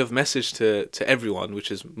a kind of message to everyone,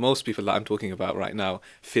 which is most people that I'm talking about right now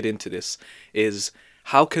fit into this, is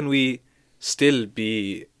how can we still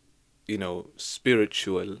be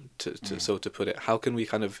spiritual, so to put it? How can we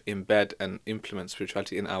kind of embed and implement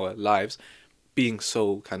spirituality in our lives, being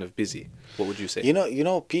so kind of busy? What would you say?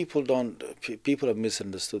 People have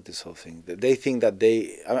misunderstood this whole thing. They think that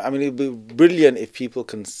it'd be brilliant if people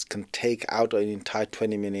can take out an entire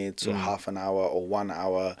 20 minutes or half an hour or 1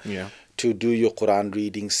 hour to do your Quran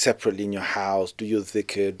reading separately in your house, do your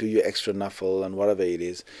dhikr, do your extra nafil and whatever it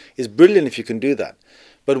is. It's brilliant if you can do that.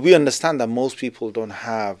 But we understand that most people don't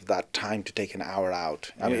have that time to take an hour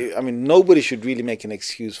out. I mean, nobody should really make an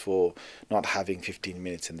excuse for not having 15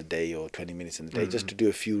 minutes in the day or 20 minutes in the day just to do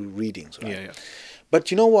a few readings. Right? Yeah.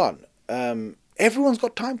 But you know what? Everyone's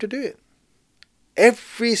got time to do it.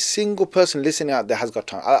 Every single person listening out there has got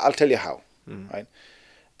time. I'll tell you how. Right?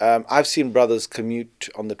 I've seen brothers commute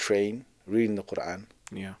on the train reading the Quran.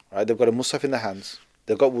 Yeah. Right? They've got a mushaf in their hands.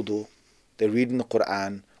 They've got wudu. They're reading the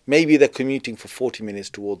Quran. Maybe they're commuting for 40 minutes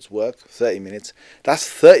towards work, 30 minutes. That's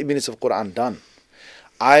 30 minutes of Quran done.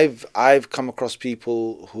 I've come across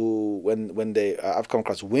people who, I've come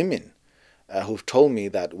across women who've told me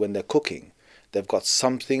that when they're cooking, they've got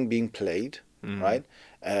something being played, right?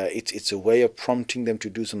 It's a way of prompting them to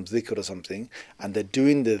do some dhikr or something, and they're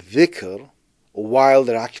doing the dhikr while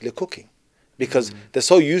they're actually cooking, because they're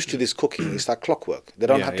so used to this cooking. It's like clockwork. They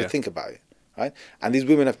don't have to think about it. Right? And these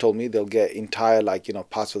women have told me they'll get entire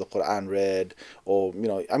parts of the Quran read, or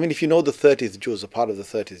if you know the 30th juz, a part of the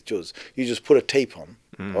 30th juz, you just put a tape on,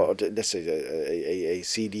 or let's say a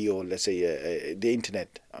CD, or let's say the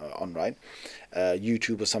internet on, right?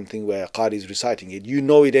 YouTube or something where Qari is reciting it. You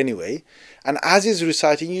know it anyway, and as he's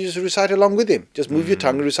reciting, you just recite along with him. Just move your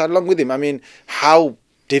tongue and recite along with him. I mean, how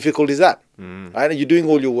difficult is that? Right? And you're doing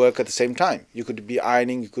all your work at the same time. You could be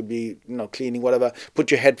ironing, you could be cleaning, whatever.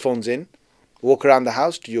 Put your headphones in. Walk around the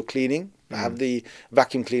house, do your cleaning, have the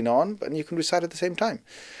vacuum cleaner on, and you can recite at the same time.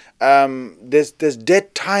 There's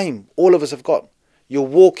dead time all of us have got. You're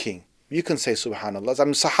walking, you can say Subhanallah. I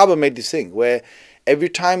mean, Sahaba made this thing where every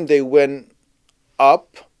time they went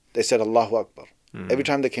up, they said Allahu Akbar. Every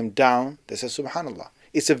time they came down, they said Subhanallah.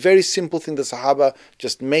 It's a very simple thing the Sahaba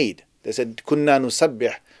just made. They said, Kunna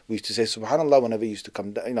nusabbih. We used to say Subhanallah whenever we used to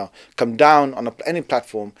come down on any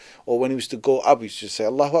platform, or when we used to go up, we used to say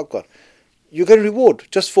Allahu Akbar. You get a reward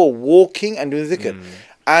just for walking and doing dhikr.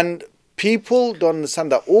 And people don't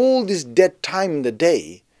understand that all this dead time in the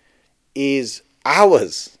day is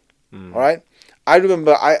hours. All right? I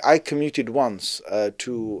remember I commuted once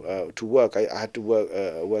to work. I had to work,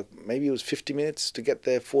 maybe it was 50 minutes to get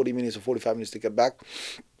there, 40 minutes or 45 minutes to get back.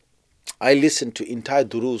 I listened to entire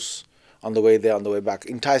durus on the way there, on the way back.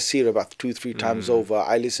 Entire seerah about 2-3 times over.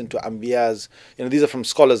 I listen to Anbiyas. These are from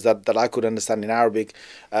scholars that I could understand in Arabic.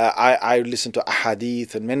 I listen to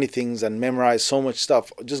ahadith and many things and memorize so much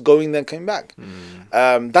stuff, just going there and coming back.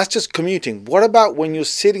 That's just commuting. What about when you're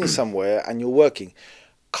sitting somewhere and you're working?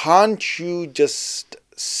 Can't you just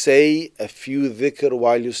say a few dhikr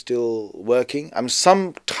while you're still working?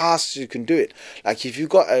 Some tasks you can do it. Like if you've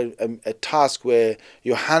got a task where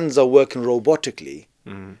your hands are working robotically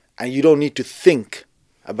and you don't need to think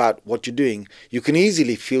about what you're doing, you can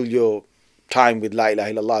easily fill your time with La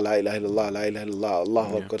ilaha illallah, La ilaha illallah, La ilaha illallah,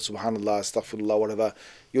 Allahu Akbar, Subhanallah, Astaghfirullah, whatever.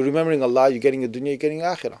 You're remembering Allah, you're getting your dunya, you're getting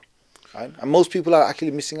your akhirah. Right? And most people are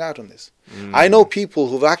actually missing out on this. I know people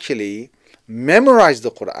who've actually memorized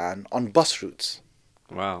the Quran on bus routes.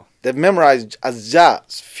 Wow. They've memorized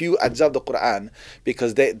few ajza of the Quran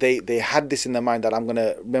because they had this in their mind that I'm going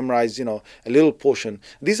to memorize, a little portion.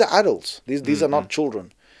 These are adults. These are not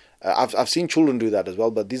children. I've seen children do that as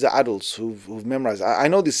well, but these are adults who've memorized. I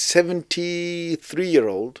know this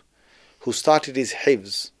 73-year-old who started his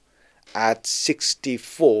hifz at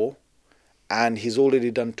 64 and he's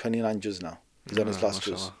already done 29 juz now. He's on his last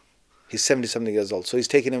juz. He's 70-something years old. So he's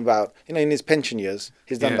taken him about, in his pension years,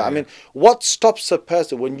 he's done that. I mean, what stops a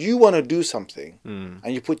person when you want to do something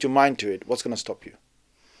and you put your mind to it, what's going to stop you?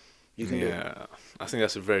 You can do it. I think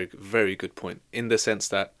that's a very, very good point, in the sense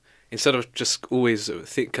that instead of just always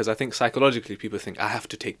think, because I think psychologically people think, I have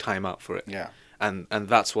to take time out for it. Yeah. And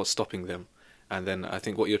that's what's stopping them. And then I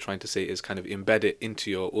think what you're trying to say is kind of embed it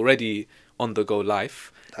into your already on-the-go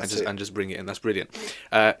life and just bring it in. That's brilliant.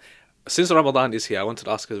 Since Ramadan is here, I wanted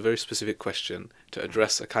to ask a very specific question to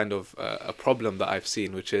address a kind of a problem that I've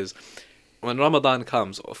seen, which is when Ramadan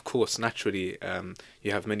comes, of course, naturally,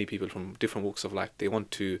 you have many people from different walks of life. They want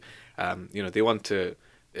to,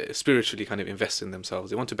 spiritually kind of invest in themselves.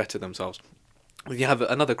 They want to better themselves. You have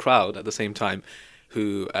another crowd at the same time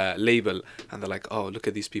who label, and they're like, oh, look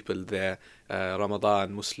at these people, they're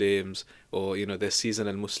Ramadan Muslims, or they're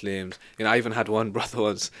seasonal Muslims. I even had one brother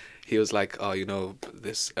once, he was like, oh,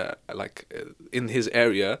 this in his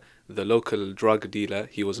area, the local drug dealer,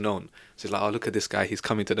 he was known. So he's like, oh, look at this guy, he's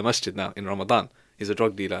coming to the masjid now in Ramadan, he's a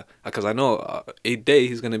drug dealer, because I know 8 days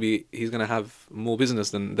he's gonna have more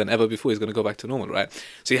business than ever before. He's gonna go back to normal, right?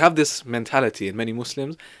 So you have this mentality in many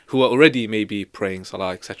Muslims who are already maybe praying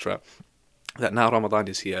salah, etc., that now Ramadan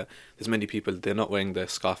is here, there's many people, they're not wearing the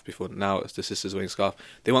scarf before, now the sisters wearing scarf,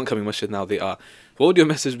 they weren't coming masjid, now they are. What would your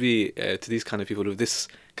message be to these kind of people with this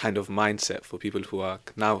kind of mindset, for people who are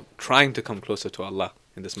now trying to come closer to Allah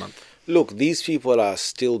in this month? Look, these people are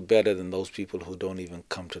still better than those people who don't even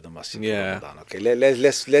come to the masjid for Ramadan. Okay,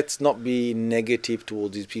 let's not be negative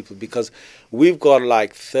towards these people, because we've got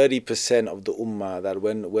like 30% of the ummah that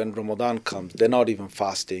when Ramadan comes, they're not even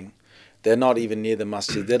fasting. They're not even near the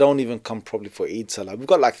masjid. They don't even come probably for Eid Salah. We've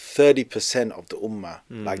got like 30% of the ummah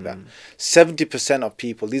like that. 70% of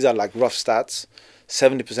people, these are like rough stats,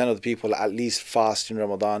 70% of the people at least fast in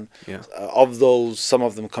Ramadan. Yeah. Of those, some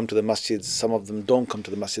of them come to the masjid, some of them don't come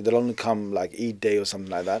to the masjid. They'll only come like Eid day or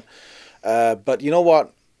something like that. But you know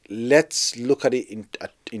what? Let's look at it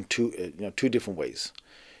in two different ways.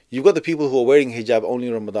 You've got the people who are wearing hijab only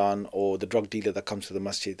in Ramadan, or the drug dealer that comes to the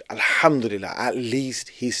masjid. Alhamdulillah, at least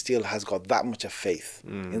he still has got that much of faith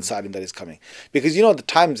inside him that is coming. Because the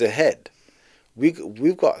times ahead,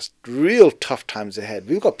 we've got real tough times ahead.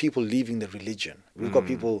 We've got people leaving the religion. We've got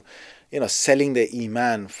people, selling their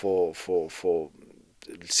iman for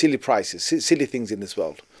silly prices, silly things in this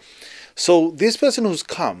world. So this person who's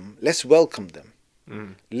come, let's welcome them.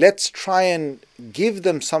 Let's try and give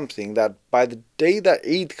them something that by the day that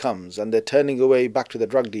Eid comes and they're turning away back to their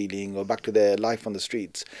drug dealing or back to their life on the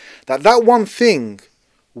streets, that one thing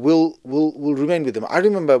will remain with them. I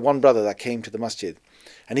remember one brother that came to the masjid,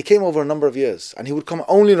 and he came over a number of years, and he would come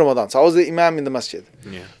only in Ramadan. So I was the imam in the masjid.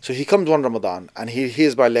 Yeah. So he comes one Ramadan, and he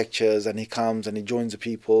hears my lectures, and he comes and he joins the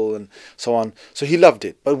people and so on. So he loved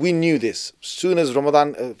it. But we knew this. As soon as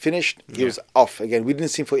Ramadan finished, he was off again. We didn't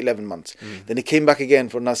see him for 11 months. Then he came back again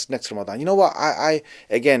for next Ramadan. You know what? I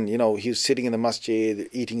again, he was sitting in the masjid,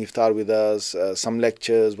 eating iftar with us, some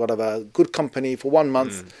lectures, whatever. Good company for 1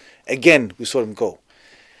 month. Again, we saw him go.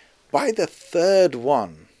 By the third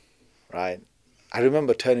one, right, I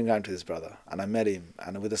remember turning around to this brother, and I met him,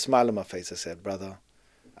 and with a smile on my face, I said, brother,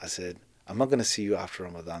 I'm not going to see you after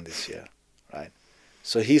Ramadan this year, right?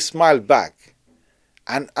 So he smiled back,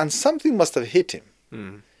 and something must have hit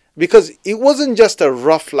him. Because it wasn't just a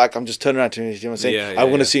rough, like, I'm just turning around to him and saying, I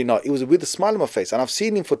want to see you. No, it was with a smile on my face. And I've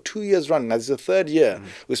seen him for 2 years running. Now, this is the third year.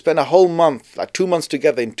 We spent a whole month, like 2 months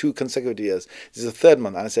together in 2 consecutive years. This is the third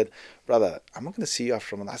month. And I said, brother, I'm not going to see you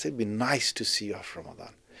after Ramadan. I said, it'd be nice to see you after Ramadan.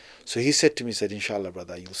 So he said to me, he said, inshallah,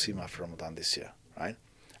 brother, you'll see me after Ramadan this year, right?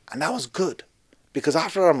 And that was good, because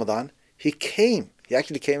after Ramadan, he came. He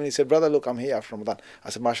actually came and he said, brother, look, I'm here after Ramadan.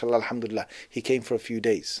 I said, mashallah, alhamdulillah. He came for a few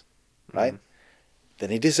days, right?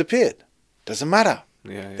 Then he disappeared. Doesn't matter.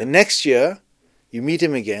 Yeah. The next year, you meet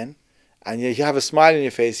him again, and you have a smile in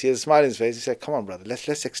your face. He has a smile in his face. He said, come on, brother, let's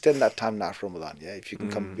extend that time now after Ramadan, yeah? If you can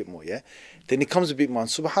come a bit more, yeah? Then he comes a bit more. And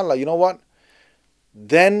subhanAllah, you know what?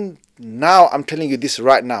 Then, now, I'm telling you this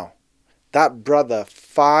right now. That brother,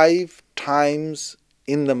 5 times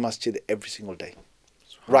in the masjid every single day.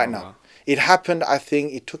 Right now. It happened, I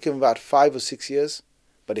think, it took him about 5 or 6 years,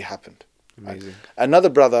 but it happened. Amazing. Right? Another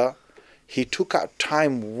brother, he took out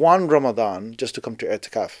time one Ramadan just to come to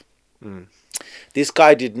i'tikaf. This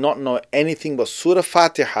guy did not know anything but Surah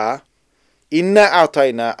Fatiha, Inna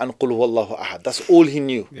A'tayna, and Qul Huwallahu Ahad. That's all he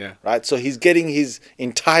knew. Yeah. Right? So he's getting his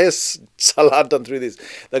entire salah done through this.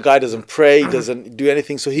 The guy doesn't pray, doesn't do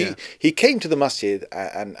anything. So he came to the masjid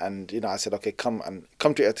and you know, I said, okay, come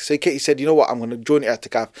to i'tikaf. So he said, you know what, I'm going to join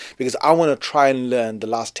i'tikaf because I want to try and learn the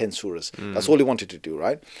last 10 surahs. That's all he wanted to do,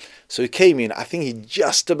 right? So he came in. I think he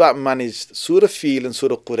just about managed Surah Fil and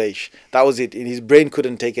Surah Quraysh. That was it. His brain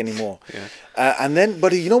couldn't take any more. Yeah. And then,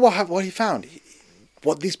 but you know what he found?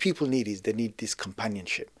 What these people need is they need this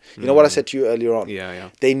companionship. You know what I said to you earlier on? Yeah.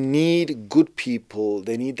 They need good people.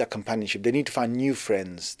 They need that companionship. They need to find new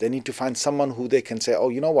friends. They need to find someone who they can say, oh,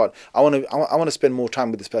 you know what? I want to spend more time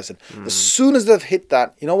with this person. As soon as they've hit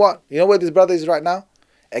that, you know what? You know where this brother is right now?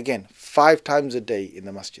 Again, 5 times a day in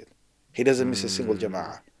the masjid. He doesn't miss a single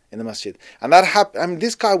jama'ah in the masjid. And that happened. I mean,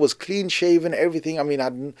 this guy was clean shaven, everything. I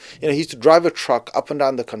mean, he used to drive a truck up and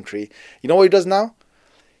down the country. You know what he does now?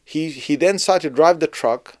 He then started to drive the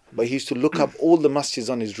truck, but he used to look up all the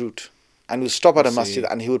masjids on his route. And he would stop at a masjid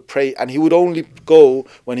and he would pray. And he would only go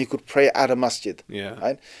when he could pray at a masjid. Yeah.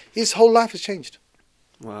 Right? His whole life has changed.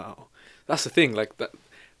 Wow. That's the thing. Like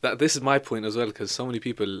that this is my point as well, because so many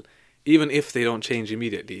people, even if they don't change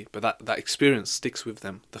immediately, but that experience sticks with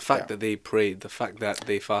them. The fact that they prayed, the fact that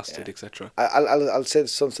they fasted, etc. I'll say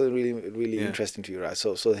something really interesting to you, right?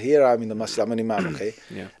 So here I'm in the masjid. I'm an imam, okay?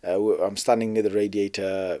 I'm standing near the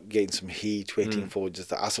radiator, getting some heat, waiting for just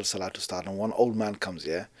the Asr Salah to start. And one old man comes,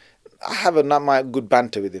 yeah? I have not my good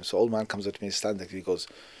banter with him. So old man comes up to me, stands there, he goes,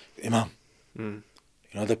 Imam, you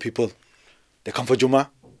know the people, they come for Jummah,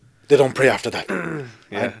 they don't pray after that.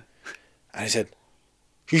 Right? And he said,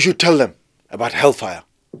 you should tell them about hellfire.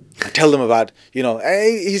 And tell them about, you know,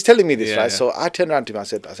 he's telling me this, right? Yeah. So I turned around to him, I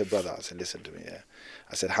said, brother, I said, listen to me, yeah.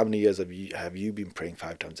 I said, how many years have you been praying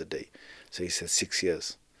 5 times a day? So he said, 6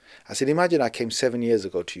 years. I said, imagine I came 7 years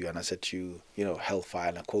ago to you and I said to you, you know, hellfire,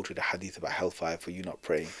 and I quoted a hadith about hellfire for you not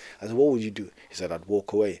praying. I said, what would you do? He said, I'd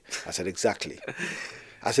walk away. I said, exactly.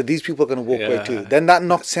 I said, these people are going to walk away too. Then that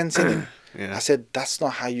knocked sense in him. I said, that's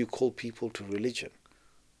not how you call people to religion.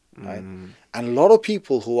 Right? And a lot of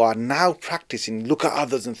people who are now practicing look at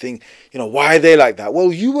others and think, you know, why are they like that?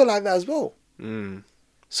 Well, you were like that as well.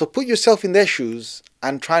 So put yourself in their shoes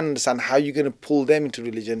and try and understand how you're going to pull them into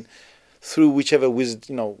religion through whichever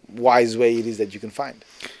wise way it is that you can find.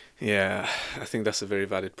 Yeah, I think that's a very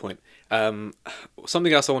valid point.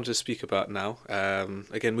 Something else I want to speak about now,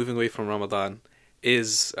 again, moving away from Ramadan,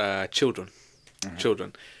 is children.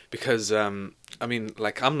 Children. Because, I mean,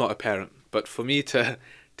 like, I'm not a parent, but for me to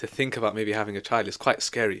think about maybe having a child is quite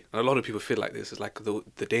scary. And a lot of people feel like this. It's like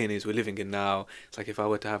the day and age we're living in now. It's like if I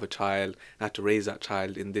were to have a child, I had to raise that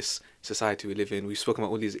child in this society we live in. We've spoken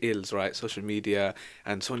about all these ills, right? Social media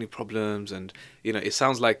and so many problems. And, you know, it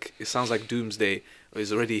sounds like doomsday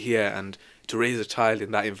is already here. And to raise a child in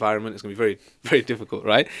that environment is going to be very, very difficult,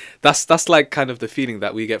 right? That's like kind of the feeling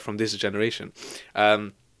that we get from this generation.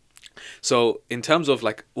 So in terms of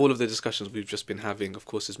like all of the discussions we've just been having, of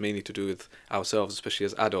course, is mainly to do with ourselves, especially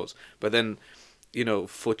as adults. But then, you know,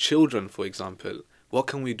 for children, for example, what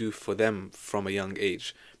can we do for them from a young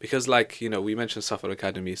age? Because, like, you know, we mentioned Safar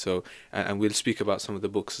Academy, so and we'll speak about some of the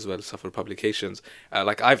books as well, Safar publications.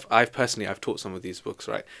 Like I've personally taught some of these books,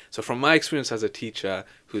 right? So from my experience as a teacher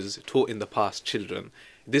who's taught in the past children,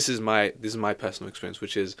 this is my personal experience,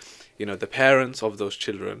 which is, you know, the parents of those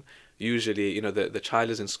children. Usually, you know, the child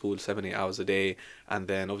is in school 7-8 hours a day, and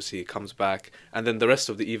then obviously comes back, and then the rest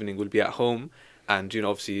of the evening will be at home, and, you know,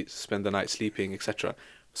 obviously spend the night sleeping, etc.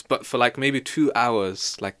 But for like maybe 2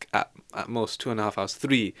 hours, like at most 2.5 hours,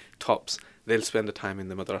 3 tops, they'll spend the time in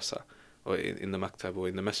the madrasa, or in the maktab, or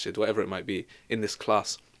in the masjid, whatever it might be, in this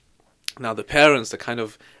class. Now the parents, the kind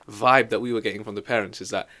of vibe that we were getting from the parents is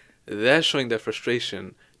that they're showing their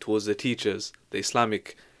frustration towards the teachers, the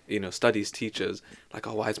Islamic, you know, studies teachers, like,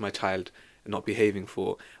 oh, why is my child not behaving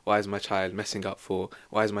for? Why is my child messing up for?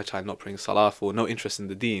 Why is my child not praying salah for? No interest in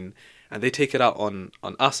the deen. And they take it out on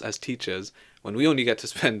us as teachers when we only get to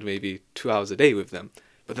spend maybe 2 hours a day with them.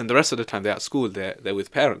 But then the rest of the time they're at school, they're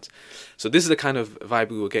with parents. So this is the kind of vibe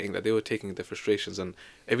we were getting, that they were taking the frustrations. And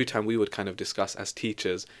every time we would kind of discuss as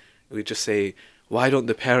teachers, we'd just say, why don't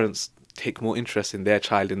the parents take more interest in their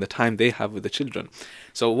child in the time they have with the children?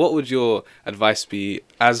 So what would your advice be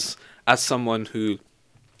as someone who,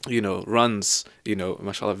 runs,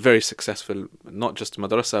 mashallah, very successful, not just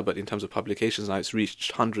madrasa, but in terms of publications, now it's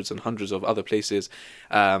reached hundreds and hundreds of other places,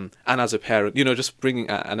 and as a parent, just bringing,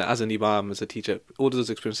 and as an imam, as a teacher, all of those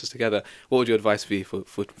experiences together, what would your advice be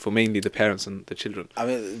for mainly the parents and the children? I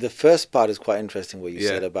mean, the first part is quite interesting, what you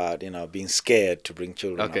said about, being scared to bring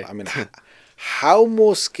children up. I mean, how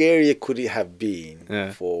more scary could it have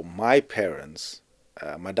been for my parents?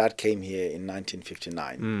 My dad came here in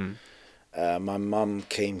 1959. My mum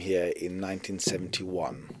came here in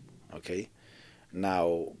 1971. Okay,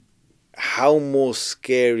 now how more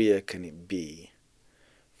scarier can it be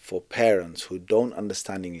for parents who don't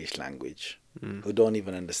understand English language, who don't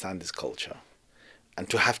even understand this culture, and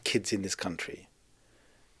to have kids in this country,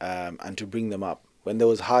 and to bring them up when there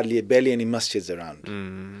was barely any masjids around?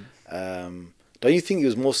 Don't you think it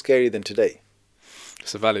was more scary than today?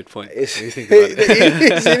 It's a valid point. If you think about it.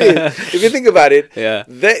 If you think about it,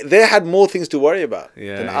 they had more things to worry about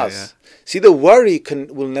than us. Yeah. See, the worry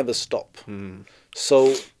will never stop.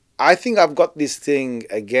 So I think I've got this thing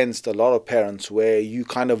against a lot of parents where you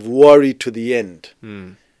kind of worry to the end.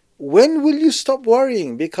 When will you stop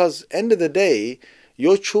worrying? Because end of the day,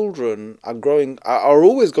 your children are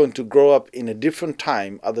always going to grow up in a different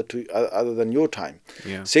time other than your time.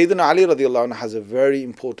 Sayyidina Ali radiallahu anhu has a very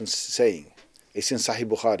important saying. It's in Sahih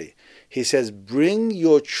Bukhari. He says, bring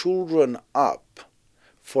your children up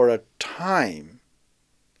for a time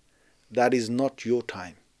that is not your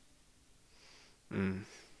time.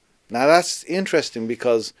 Now that's interesting,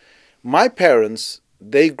 because my parents,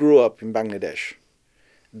 they grew up in Bangladesh.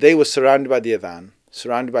 They were surrounded by the adhan,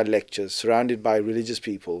 surrounded by lectures, surrounded by religious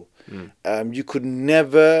people. You could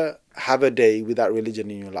never have a day without religion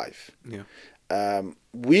in your life.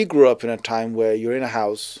 We grew up in a time where you're in a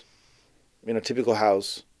house, in a typical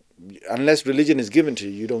house, unless religion is given to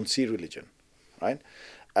you, you don't see religion, right?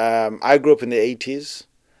 I grew up in the 80s,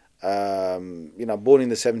 born in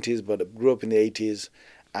the 70s, but grew up in the 80s.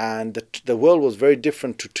 And the world was very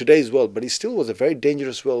different to today's world, but it still was a very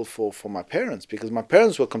dangerous world for my parents, because my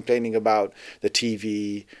parents were complaining about the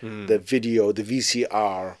TV, the video, the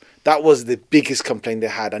VCR. That was the biggest complaint they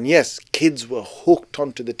had. And yes, kids were hooked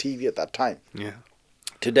onto the TV at that time.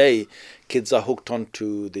 Today, kids are hooked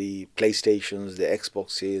onto the PlayStations, the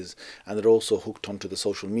Xboxes, and they're also hooked onto the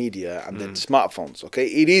social media and then smartphones. Okay,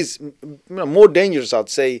 it is more dangerous, I'd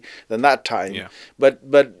say, than that time. But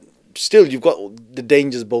still, you've got the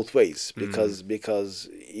dangers both ways, because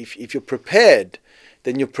if you're prepared,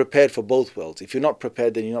 then you're prepared for both worlds. If you're not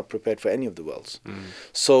prepared, then you're not prepared for any of the worlds.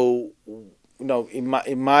 So, in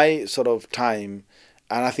my sort of time.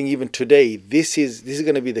 And I think even today, this is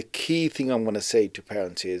going to be the key thing I'm going to say to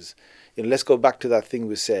parents is, let's go back to that thing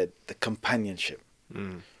we said, the companionship.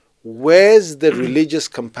 Where's the religious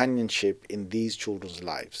companionship in these children's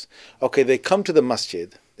lives? Okay, they come to the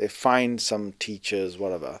masjid, they find some teachers,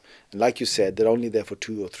 whatever. And like you said, they're only there for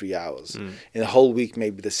 2 or 3 hours. In a whole week,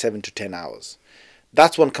 maybe they're 7 to 10 hours.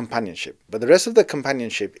 That's one companionship. But the rest of the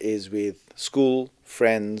companionship is with school,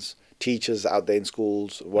 friends, teachers out there in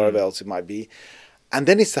schools, wherever else it might be. And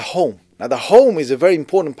then it's the home. Now, the home is a very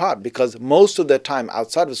important part, because most of their time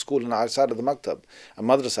outside of school and outside of the maktab and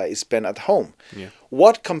madrasa is spent at home.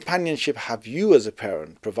 What companionship have you as a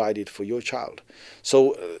parent provided for your child?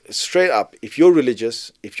 So straight up, if you're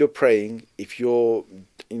religious, if you're praying, if you're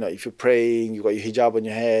praying, you've got your hijab on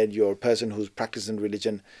your head, you're a person who's practicing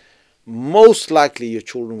religion, most likely your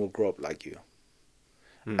children will grow up like you.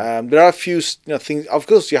 There are a few things. Of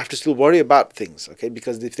course, you have to still worry about things, okay?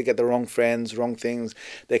 Because if they get the wrong friends, wrong things,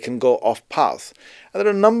 they can go off path. And there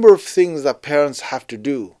are a number of things that parents have to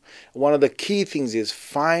do. One of the key things is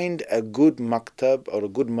find a good maktab or a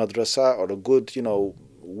good madrasa or a good,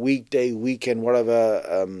 weekday, weekend,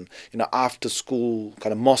 whatever, after school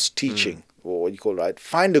kind of mosque teaching, or what you call it, right?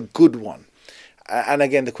 Find a good one. And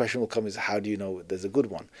again, the question will come is, how do you know there's a good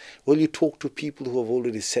one? Well, you talk to people who have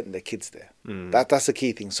already sent their kids there. That's the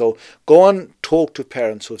key thing. So go and talk to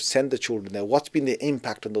parents who have sent the children there. What's been the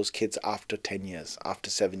impact on those kids after 10 years, after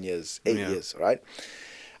 7 years, 8 years, right?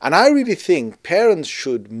 And I really think parents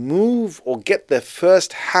should move or get their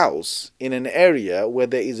first house in an area where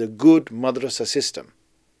there is a good madrasa system.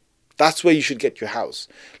 That's where you should get your house.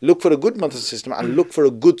 Look for a good madrasa system and look for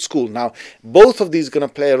a good school. Now, both of these are going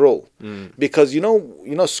to play a role. Because,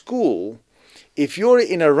 school, if you're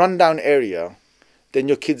in a rundown area, then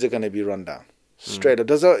your kids are going to be run down. Straight up.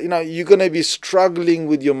 You're going to be struggling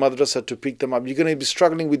with your madrasa to pick them up. You're going to be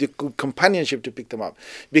struggling with your companionship to pick them up.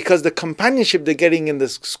 Because the companionship they're getting in the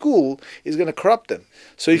school is going to corrupt them.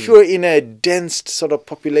 So if you're in a dense sort of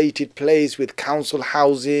populated place with council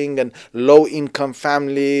housing and low income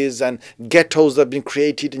families and ghettos that have been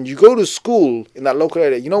created, and you go to school in that local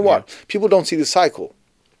area, you know what? Yeah. People don't see the cycle.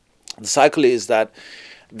 The cycle is that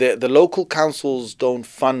the local councils don't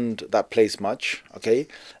fund that place much, okay?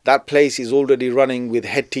 That place is already running with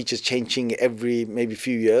head teachers changing every maybe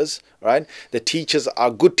few years, right? The teachers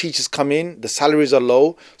good teachers come in, the salaries are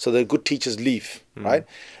low, so the good teachers leave, right?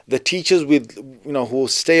 The teachers who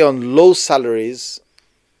stay on low salaries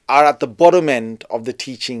are at the bottom end of the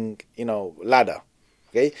teaching, ladder,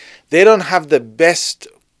 okay? They don't have the best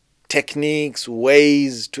techniques,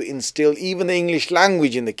 ways to instill even the English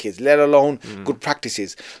language in the kids, let alone good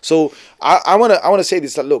practices. So I want to say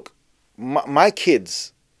this, that look, my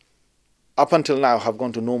kids up until now have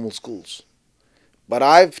gone to normal schools, but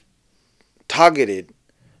I've targeted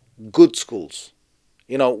good schools.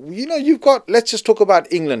 You've got, let's just talk about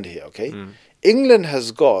England here, okay? England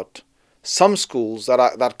has got some schools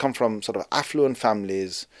that come from sort of affluent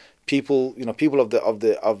families, people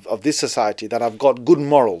of this society that have got good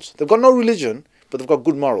morals. They've got no religion, but they've got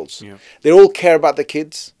good morals. Yeah. They all care about the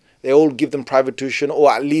kids. They all give them private tuition, or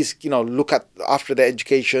at least look after their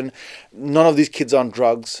education. None of these kids are on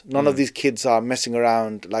drugs. None of these kids are messing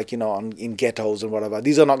around in ghettos and whatever.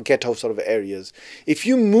 These are not ghetto sort of areas. If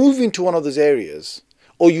you move into one of those areas,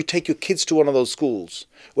 or you take your kids to one of those schools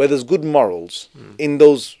where there's good morals in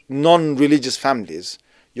those non-religious families,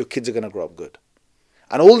 your kids are going to grow up good.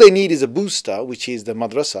 And all they need is a booster, which is the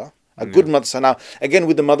madrasa, a good madrasa. Now, again,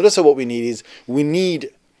 with the madrasa, what we need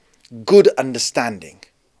good understanding,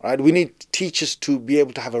 right? We need teachers to be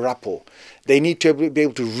able to have a rapport. They need to be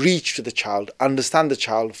able to reach to the child, understand the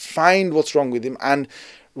child, find what's wrong with him, and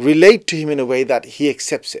relate to him in a way that he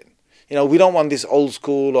accepts it. We don't want this old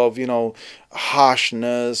school of,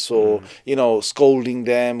 harshness or, scolding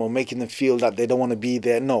them or making them feel that they don't want to be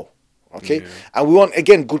there. No. Okay. Yeah. And we want,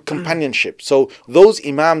 again, good companionship. So those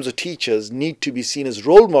imams or teachers need to be seen as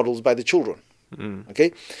role models by the children.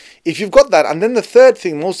 Okay. If you've got that, and then the third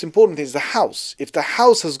thing, most important, is the house. If the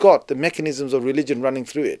house has got the mechanisms of religion running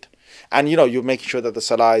through it, and you're making sure that the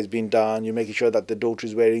salah is being done, you're making sure that the daughter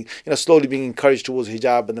is wearing, slowly being encouraged towards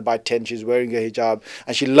hijab, and then by 10 she's wearing a hijab,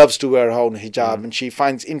 and she loves to wear her own hijab, and she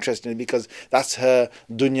finds interest in it because that's her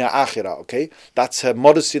dunya akhirah, okay? That's her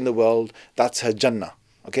modesty in the world, that's her jannah,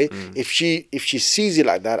 okay? If she sees it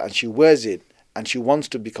like that and she wears it and she wants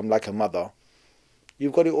to become like her mother,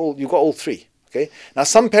 you've got all three, okay? Now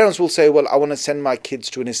some parents will say, well, I want to send my kids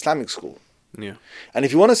to an Islamic school. Yeah. And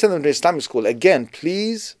if you want to send them to Islamic school, again,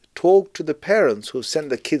 please talk to the parents who have sent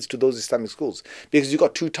their kids to those Islamic schools, because you've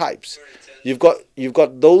got two types. You've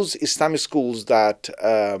got those Islamic schools that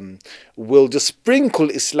will just sprinkle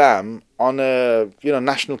Islam on a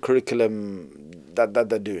national curriculum that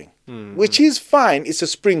they're doing, which is fine. It's a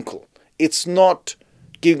sprinkle. It's not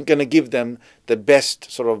going to give them the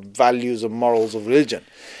best sort of values or morals of religion.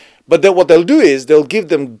 But then what they'll do is they'll give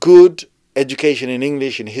them good education in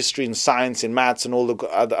English, in history, in science, in maths, and all the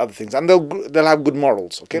other things, and they'll have good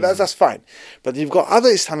morals. Okay, that's fine. But you've got other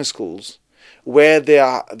Islamic schools where they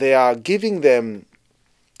are giving them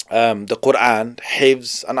the Quran,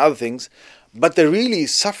 Hifz, and other things, but they're really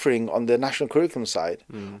suffering on the national curriculum side,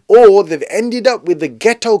 or they've ended up with the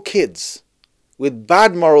ghetto kids with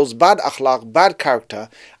bad morals, bad akhlaq, bad character,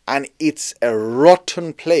 and it's a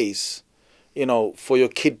rotten place for your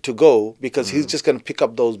kid to go, because he's just going to pick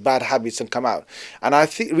up those bad habits and come out. And I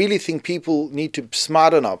really think people need to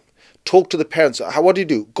smarten up, talk to the parents. What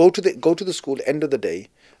do? Go to the school at the end of the day,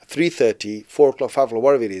 3:30, 4 o'clock, 5 o'clock,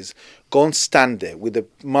 whatever it is. Go and stand there with the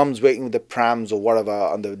mums waiting with the prams or whatever,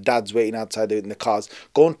 and the dads waiting outside in the cars.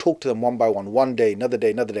 Go and talk to them one by one day, another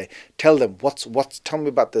day. Tell them tell me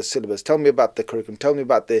about the syllabus, tell me about the curriculum, tell me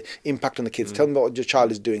about the impact on the kids, tell me what your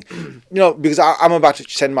child is doing. Because I'm about to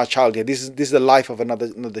send my child here. This is the life of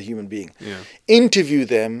another human being. Yeah. Interview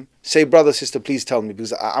them, say, brother, sister, please tell me,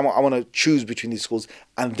 because I want to choose between these schools,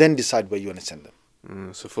 and then decide where you want to send them.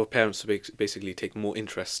 So for parents to basically take more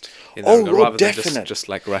interest in that rather than just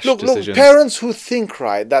like rash decisions. Look, parents who think,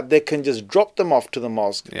 right, that they can just drop them off to the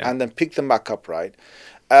mosque and then pick them back up, right?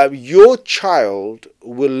 Your child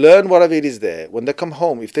will learn whatever it is there. When they come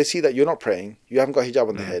home, if they see that you're not praying, you haven't got hijab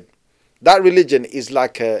on the head, that religion is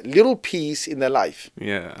like a little piece in their life.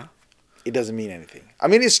 Yeah. it doesn't mean anything. I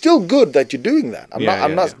mean, it's still good that you're doing that.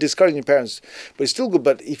 I'm not discouraging parents, but it's still good.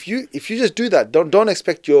 But if you just do that, don't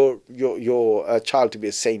expect your child to be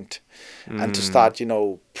a saint and to start,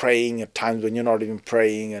 praying at times when you're not even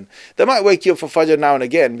praying. And they might wake you up for Fajr now and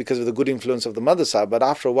again because of the good influence of the madrasa, but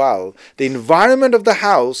after a while, the environment of the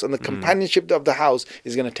house and the companionship of the house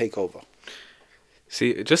is going to take over.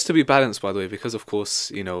 See, just to be balanced, by the way, because of course,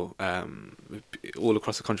 all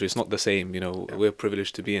across the country it's not the same. We're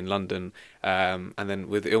privileged to be in London, and then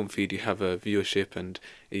with Feed you have a viewership and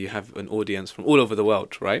you have an audience from all over the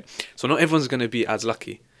world, right? So not everyone's going to be as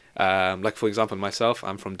lucky. Like for example, myself,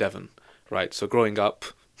 I'm from Devon, right? So growing up,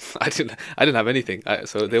 I didn't have anything.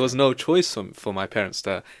 So there was no choice for my parents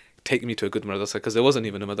to take me to a good madrasa because there wasn't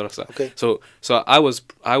even a madrasa. Okay. So I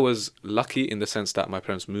was lucky in the sense that my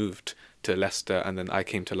parents moved to Leicester and then I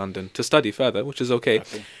came to London to study further, which is okay.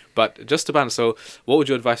 But just to balance, so what would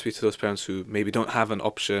your advice be to those parents who maybe don't have an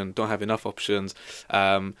option, don't have enough options?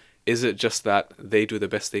 Is it just that they do the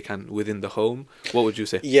best they can within the home? What would you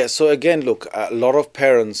say? Yeah, so again, look, a lot of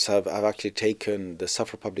parents have actually taken the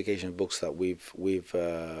Safar publication books that we've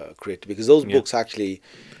created, because those books actually,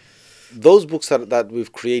 those books that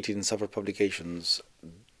we've created in Safar publications,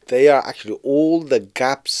 they are actually all the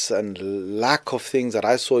gaps and lack of things that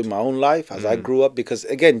I saw in my own life as I grew up. Because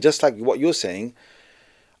again, just like what you're saying,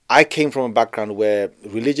 I came from a background where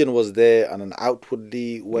religion was there on an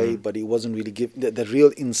outwardly way, but it wasn't really given the real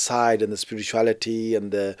inside and the spirituality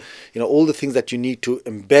and the all the things that you need to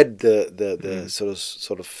embed the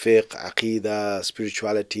sort of fiqh, aqidah,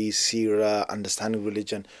 spirituality, seerah, understanding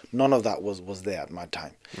religion. None of that was there at my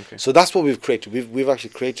time. Okay. So that's what we've created. We've actually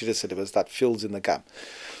created a syllabus that fills in the gap.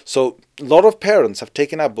 So a lot of parents have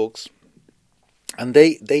taken our books and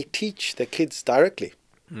they teach their kids directly.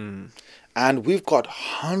 And we've got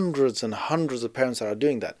hundreds and hundreds of parents that are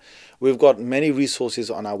doing that. We've got many resources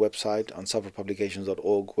on our website, on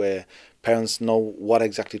safarpublications.org, where parents know what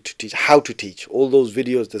exactly to teach, how to teach. All those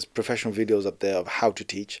videos, there's professional videos up there of how to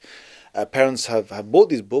teach. Parents have bought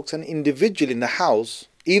these books, and individually in the house,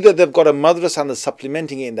 either they've got a madrasa and they're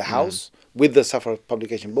supplementing it in the house with the Safar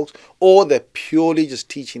publication books, or they're purely just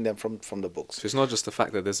teaching them from the books. So it's not just the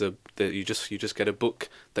fact that that you just get a book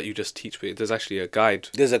that you just teach with. There's actually a guide.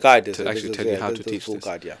 There's a guide to actually tell you how to teach full this.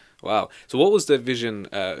 Guide, yeah. Wow. So what was the vision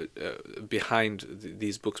behind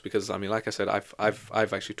these books? Because I mean, like I said,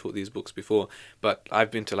 I've actually taught these books before, but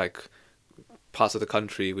I've been to like parts of the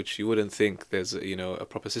country which you wouldn't think there's a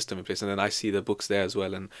proper system in place, and then I see the books there as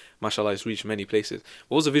well, and mashallah it's reached many places.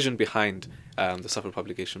 What was the vision behind the Safar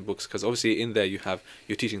publication books? Because obviously in there you're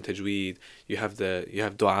teaching tajweed, you have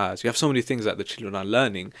du'as, you have so many things that the children are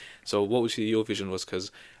learning. So what would you say your vision was?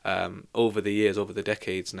 Because over the years, over the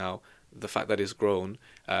decades now, the fact that it's grown,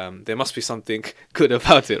 there must be something good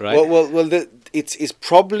about it, right? Well, it's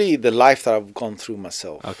probably the life that I've gone through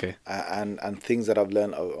myself, okay, and things that I've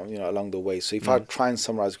learned, along the way. So if I try and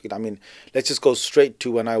summarize, I mean, let's just go straight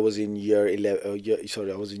to when I was in year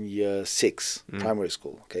 6, primary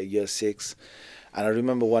school. Okay, year 6, and I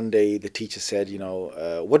remember one day the teacher said,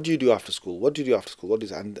 what do you do after school? What do you do after school?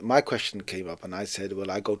 And my question came up, and I said,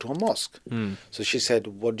 well, I go to a mosque. So she said,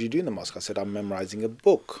 what do you do in the mosque? I said, I'm memorizing a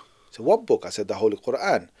book. So what book? I said, the Holy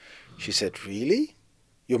Quran. She said, really?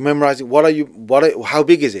 You're memorizing? How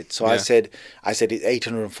big is it? So I said it's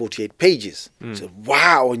 848 pages. She said,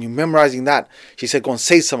 wow, and you're memorizing that. She said, go and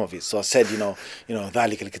say some of it. So I said, ذَلِكَ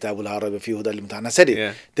الْكِتَابُ لَا رَيْبَ فِيهِ هُدًى لِلْمُتَّقِينَ. And I said it.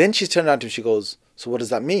 Yeah. Then she turned around to me, she goes, so what does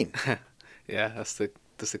that mean? Yeah, that's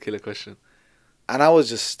the killer question. And I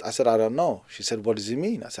said, I don't know. She said, what does it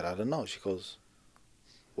mean? I said, I don't know. She goes,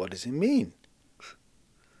 what does it mean?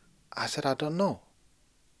 I said, I don't know.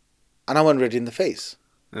 And I went red in the face.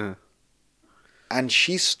 And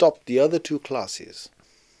she stopped the other 2 classes.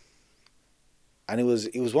 And it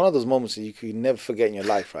was one of those moments that you could never forget in your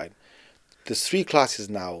life, right? The 3 classes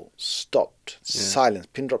now stopped. Silence,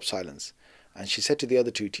 pin drop silence. And she said to the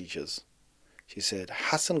other 2 teachers, she said,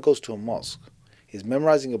 Hassan goes to a mosque. He's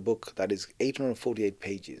memorizing a book that is 848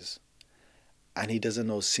 pages. And he doesn't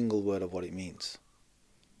know a single word of what it means.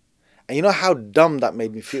 And you know how dumb that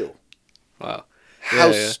made me feel? Wow.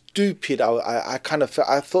 How stupid I kind of felt.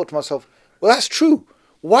 I thought to myself, well, that's true.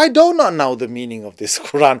 Why don't I know the meaning of this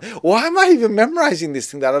Quran? Why am I even memorizing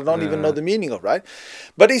this thing that I don't even know the meaning of, right?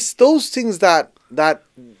 But it's those things that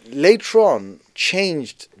later on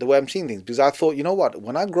changed the way I'm seeing things. Because I thought, you know what,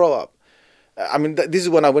 when I grow up, I mean, this is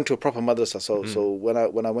when I went to a proper madrasa. So when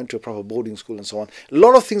I went to a proper boarding school and so on, a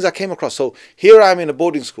lot of things I came across. So here I am in a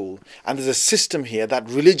boarding school, and there's a system here that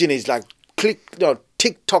religion is like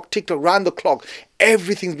tick-tock, round the clock.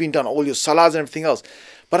 Everything's been done, all your salahs and everything else.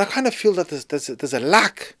 But I kind of feel that there's a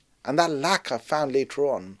lack And that lack I found later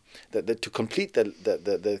on, that to complete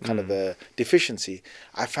the kind of a deficiency,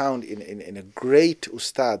 I found in a great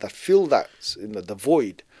ustad that filled that, the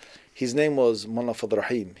void. His name was Mullah Fadl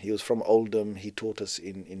Rahim. He was from Oldham. He taught us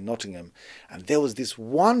in Nottingham. And there was this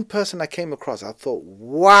one person I came across. I thought,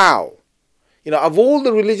 wow. Of all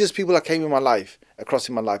the religious people that came across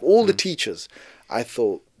in my life, all the teachers, I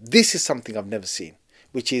thought, this is something I've never seen,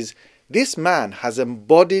 which is this man has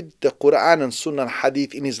embodied the Quran and Sunnah and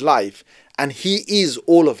Hadith in his life, and he is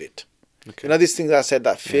all of it. Okay. These things I said,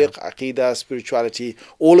 that fiqh, aqidah, spirituality,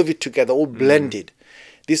 all of it together, all blended.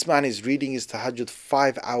 This man is reading his tahajjud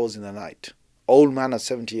 5 hours in the night. Old man at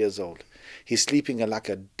 70 years old. He's sleeping like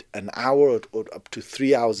an hour or up to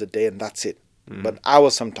 3 hours a day, and that's it. But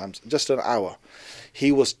hours sometimes, just an hour.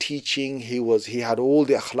 He was teaching, he had all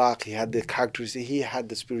the akhlaq, he had the characteristics, he had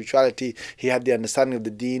the spirituality, he had the understanding of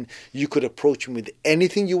the deen. You could approach him with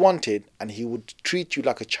anything you wanted, and he would treat you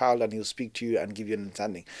like a child, and he would speak to you and give you an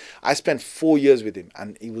understanding. I spent 4 years with him,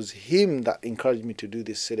 and it was him that encouraged me to do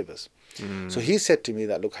this syllabus. So he said to me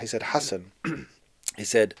that, look, he said, Hassan, he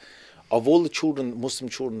said, of all the children, Muslim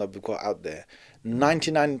children that we've got out there,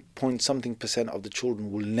 99% of the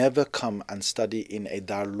children will never come and study in a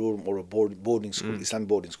Darul Uloom or a boarding school, Islamic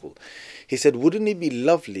boarding school. He said, wouldn't it be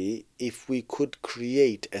lovely if we could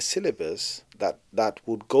create a syllabus that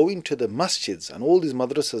would go into the masjids and all these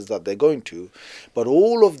madrasas that they're going to, but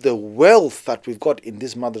all of the wealth that we've got in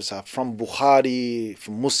this madrasa, from Bukhari,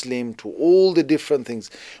 from Muslim, to all the different things,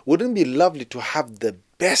 wouldn't it be lovely to have the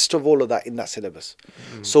best of all of that in that syllabus?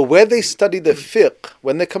 So where they study the fiqh,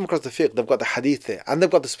 when they come across the fiqh, they've got the hadith there, and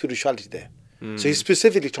they've got the spirituality there. So he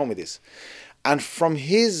specifically told me this. And from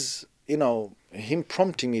his, him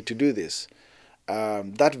prompting me to do this,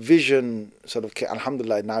 that vision sort of,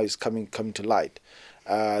 alhamdulillah, now is coming to light.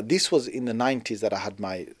 This was in the 90s that I had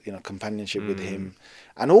my companionship with him.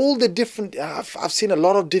 And all the different, I've seen a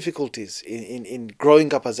lot of difficulties in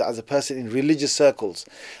growing up as a person in religious circles.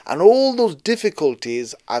 And all those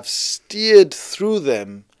difficulties, I've steered through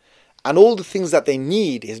them, and all the things that they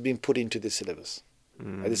need has been put into this syllabus.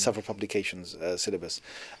 This Safar Publications syllabus.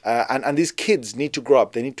 And these kids need to grow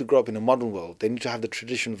up. They need to grow up in a modern world. They need to have the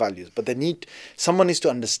traditional values. But someone needs to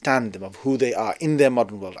understand them, of who they are in their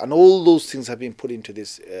modern world. And all those things have been put into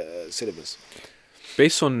this syllabus.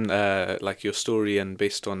 Based on like your story, and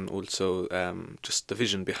based on also just the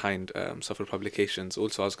vision behind Safar Publications,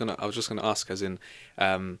 also I was just gonna ask, as in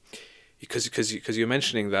because you're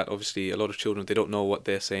mentioning that obviously a lot of children, they don't know what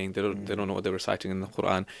they're saying, they don't know what they're reciting in the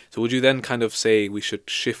Quran. So would you then kind of say we should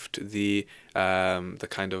shift the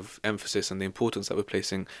kind of emphasis and the importance that we're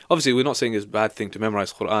placing? Obviously, we're not saying it's a bad thing to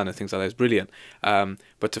memorize Quran and things like that. It's brilliant,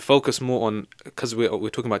 but to focus more on, because we're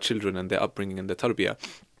talking about children and their upbringing and their tarbiyah,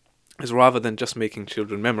 is rather than just making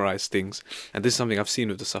children memorize things, and this is something I've seen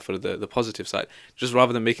with the Safar, the positive side, just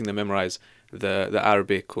rather than making them memorize the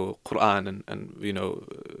Arabic or Quran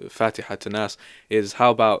and Fatiha to Nas, is how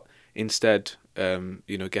about instead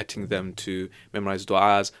getting them to memorize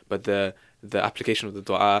du'as, but the application of the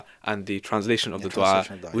du'a and the translation of the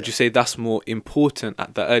du'a, would you say that's more important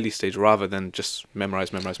at the early stage rather than just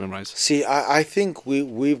memorize? See, I think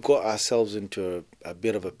we've got ourselves into a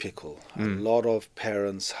bit of a pickle. A lot of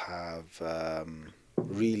parents have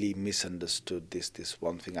really misunderstood this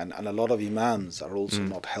one thing, and a lot of imams are also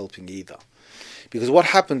not helping either. Because what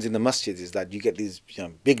happens in the masjid is that you get these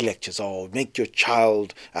big lectures, make your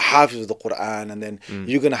child a hafiz of the Quran, and then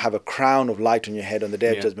you're going to have a crown of light on your head on the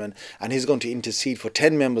Day of Judgment, and he's going to intercede for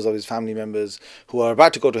 10 members of his family members who are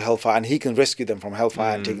about to go to hellfire, and he can rescue them from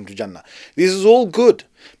hellfire and take them to Jannah. This is all good,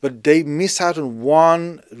 but they miss out on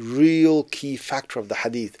one real key factor of the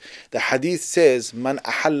hadith. The hadith says, Man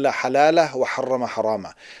ahalla halalah wa harrama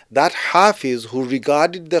harama. That hafiz who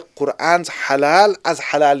regarded the Quran's halal as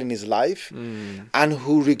halal in his life, and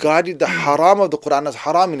who regarded the haram of the Quran as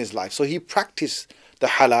haram in his life. So he practiced the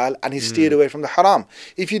halal and he steered away from the haram.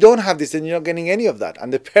 If you don't have this, then you're not getting any of that.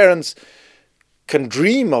 And the parents can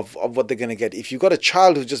dream of what they're going to get. If you've got a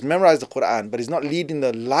child who just memorized the Quran, but is not leading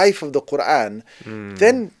the life of the Quran,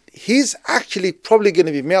 then he's actually probably going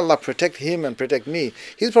to be, may Allah protect him and protect me,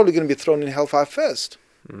 he's probably going to be thrown in hellfire first.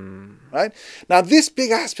 Right? Now, this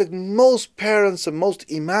big aspect, most parents and most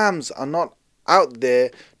imams are not out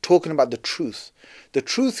there talking about the truth. The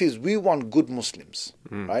truth is, we want good Muslims,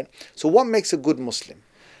 right? So what makes a good Muslim?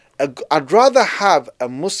 I'd rather have a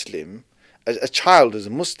Muslim, a child as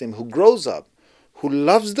a Muslim who grows up, who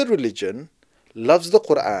loves the religion, loves the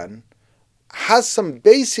Quran, has some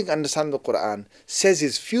basic understanding of the Quran, says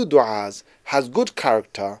his few du'as, has good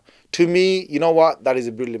character. To me, you know what? That is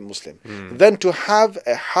a brilliant Muslim. Then to have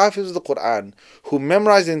a hafiz of the Quran who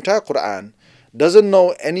memorized the entire Quran, doesn't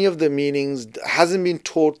know any of the meanings, hasn't been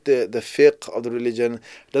taught the fiqh of the religion,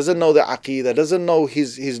 doesn't know the aqidah, doesn't know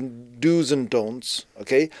his do's and don'ts,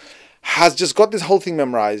 okay, has just got this whole thing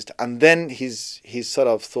memorized, and then he's sort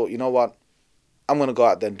of thought, you know what, I'm going to go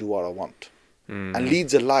out there and do what I want. And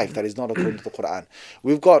leads a life that is not according to the Quran.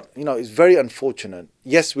 We've got, it's very unfortunate.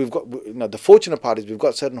 Yes, we've got, the fortunate part is we've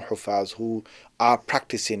got certain huffaz who are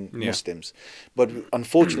practicing Muslims. But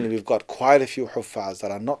unfortunately, we've got quite a few huffaz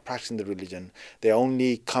that are not practicing the religion. They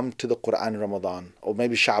only come to the Quran in Ramadan, or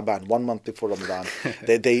maybe Sha'ban, 1 month before Ramadan.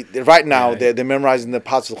 they right now, they're memorizing the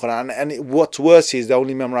parts of the Quran. And what's worse is they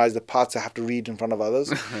only memorize the parts they have to read in front of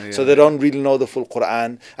others. So they don't really know the full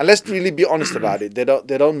Quran. And let's really be honest about it. They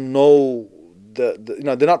don't know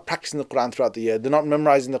they're not practicing the Quran throughout the year. They're not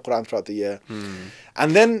memorizing the Quran throughout the year.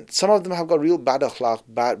 And then some of them have got real bad akhlaq,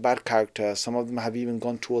 bad character. Some of them have even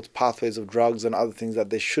gone towards pathways of drugs and other things that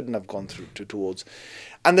they shouldn't have gone towards.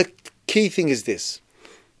 And the key thing is this: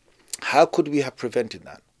 how could we have prevented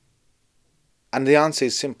that? And the answer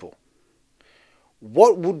is simple.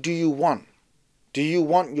 What do you want? Do you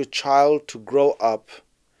want your child to grow up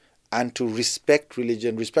and to respect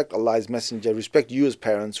religion, respect Allah's messenger, respect you as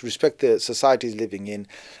parents, respect the society he's living in,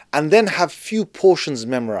 and then have few portions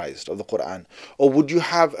memorized of the Quran? Or would you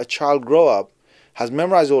have a child grow up, has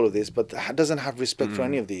memorized all of this, but doesn't have respect for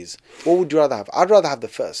any of these? What would you rather have? I'd rather have the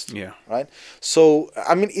first. Yeah. Right? So,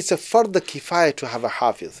 it's a fard kifaya to have a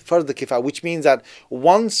hafiz. Fard kifaya, which means that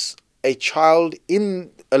once a child in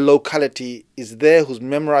a locality is there who's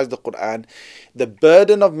memorized the Quran, the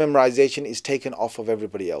burden of memorization is taken off of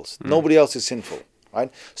everybody else. Nobody else is sinful,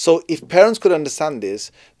 right? So if parents could understand this,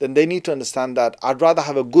 then they need to understand that I'd rather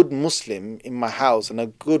have a good Muslim in my house and a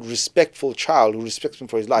good respectful child who respects me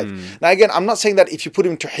for his life. Now again, I'm not saying that if you put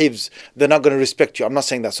him to hifz, they're not going to respect you. I'm not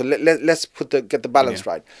saying that. So let's get the balance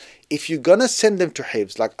right. If you're going to send them to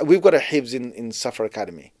hifz, like we've got a hifz in Safar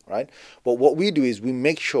Academy, right? But what we do is we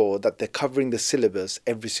make sure that they're covering the syllabus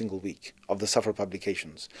every single week of the Safar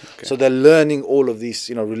publications. Okay. So they're learning all of these,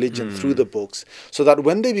 religion through the books, so that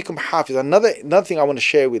when they become hafiz, another thing I want to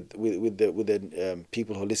share with the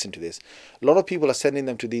people who listen to this, a lot of people are sending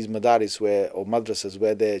them to these madaris or madrasas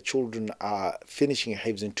where their children are finishing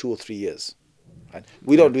hifz in 2 or 3 years. Right?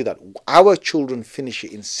 We don't do that. Our children finish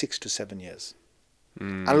it in 6 to 7 years.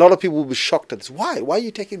 And a lot of people will be shocked at this. Why? Why are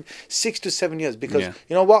you taking 6 to 7 years? Because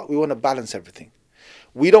you know what? We want to balance everything.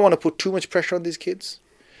 We don't want to put too much pressure on these kids.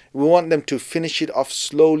 We want them to finish it off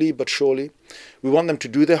slowly but surely. We want them to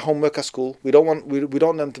do their homework at school. We don't want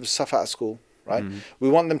them to suffer at school, right? We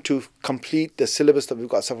want them to complete the syllabus that we've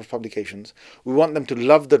got, Safar publications. We want them to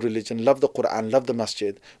love the religion, love the Quran, love the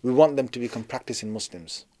masjid. We want them to become practicing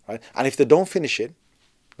Muslims, right? And if they don't finish it,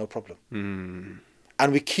 no problem.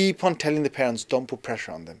 And we keep on telling the parents, don't put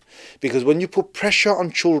pressure on them. Because when you put pressure on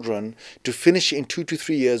children to finish in 2 to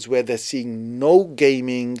 3 years where they're seeing no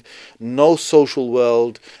gaming, no social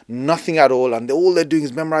world, nothing at all, and all they're doing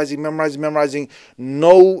is memorizing,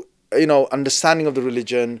 no understanding of the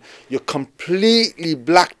religion, you're completely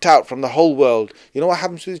blacked out from the whole world. You know what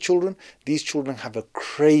happens to the children? These children have a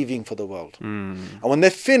craving for the world. And when they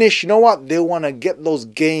finish, you know what? They want to get those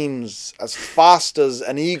games as fast as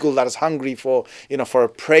an eagle that is hungry for a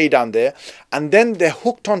prey down there. And then they're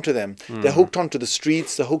hooked onto them. They're hooked onto the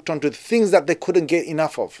streets. They're hooked onto the things that they couldn't get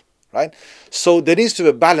enough of, right? So there needs to be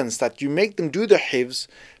a balance that you make them do the hifz,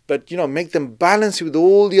 but make them balance with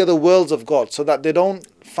all the other worlds of God, so that they don't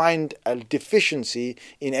find a deficiency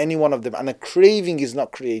in any one of them, and a craving is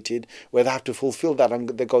not created where they have to fulfill that and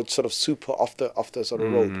they go sort of super off the sort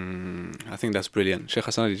of road. I think that's brilliant. Sheikh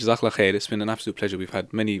Hassan Ali, Jazakallah khair. It's been an absolute pleasure. We've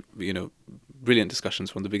had many, brilliant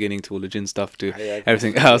discussions from the beginning to all the jinn stuff to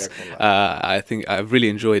everything else. I think I've really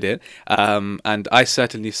enjoyed it. And I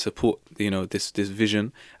certainly support, this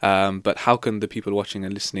vision. But how can the people watching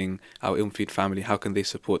and listening, our Ilmfeed family, how can they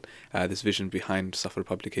support this vision behind Safar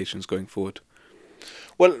publications going forward?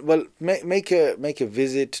 Well, make a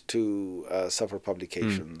visit to Safar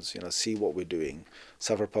Publications. See what we're doing.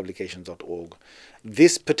 safarpublications.org.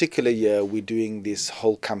 This particular year, we're doing this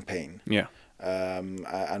whole campaign. Yeah.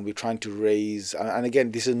 And we're trying to raise, and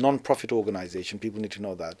again, this is a non-profit organization. People need to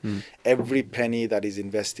know that. Every penny that is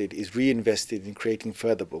invested is reinvested in creating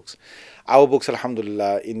further books. Our books,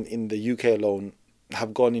 alhamdulillah, in the UK alone,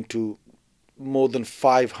 have gone into more than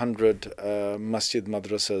 500 masjid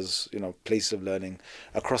madrasas, places of learning.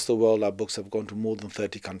 Across the world, our books have gone to more than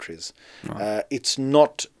 30 countries. Wow. It's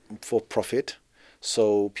not for profit.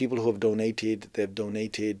 So people who have donated, they've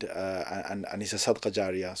donated, and it's a sadaqah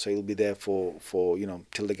jariyah. So it'll be there for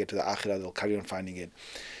till they get to the akhirah, they'll carry on finding it.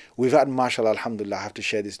 We've had, mashallah, alhamdulillah, I have to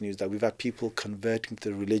share this news, that we've had people converting to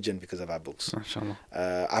the religion because of our books. MashaAllah.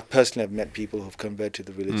 I personally have met people who've converted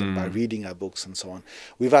to the religion by reading our books and so on.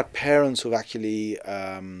 We've had parents who've actually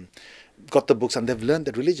got the books and they've learned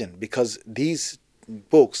the religion because these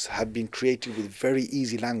books have been created with very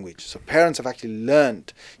easy language. So parents have actually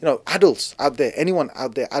learned, adults out there, anyone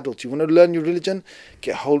out there, adults, you want to learn your religion,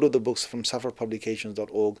 get hold of the books from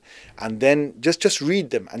safarpublications.org and then just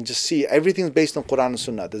read them and just see. Everything's based on Quran and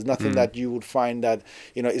Sunnah. There's nothing that you would find that,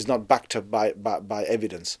 is not backed up by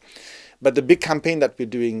evidence. But the big campaign that we're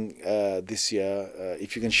doing this year,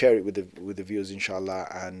 if you can share it with the viewers, inshallah,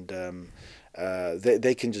 and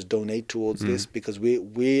they can just donate towards this, because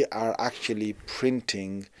we are actually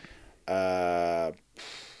printing over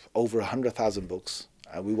 100,000 books.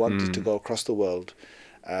 We want it to go across the world.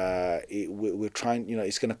 We're trying,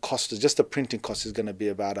 it's going to cost us, just the printing cost is going to be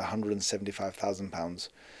about £175,000.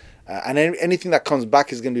 And anything that comes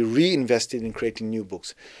back is going to be reinvested in creating new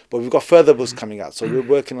books. But we've got further books coming out. So we're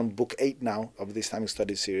working on book 8 now of the Islamic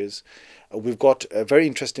Studies series. We've got a very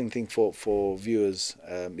interesting thing for viewers,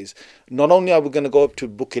 is not only are we going to go up to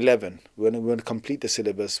book 11, we're going to complete the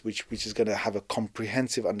syllabus, which is going to have a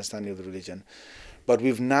comprehensive understanding of the religion. But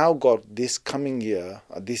we've now got this coming year,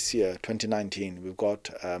 this year, 2019, we've got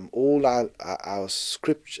all our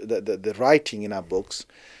script, the writing in our books.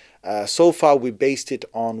 So far, we based it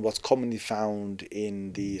on what's commonly found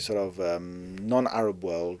in the sort of non-Arab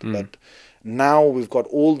world. But now we've got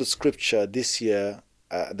all the scripture this year.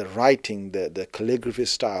 The writing, the calligraphy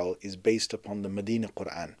style is based upon the Medina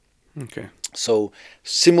Quran. Okay. So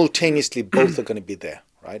simultaneously, both are going to be there,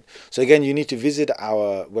 right? So again, you need to visit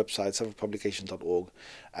our website, safarpublications.org,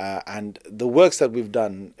 and the works that we've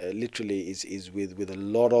done literally is with a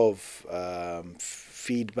lot of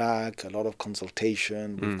feedback, a lot of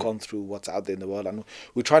consultation. We've gone through what's out there in the world, and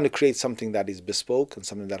we're trying to create something that is bespoke and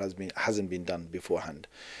something that hasn't been done beforehand.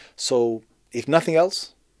 So if nothing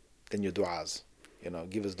else, then your du'as.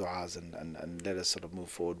 Give us du'as and let us sort of move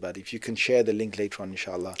forward. But if you can share the link later on,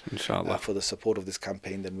 inshallah. For the support of this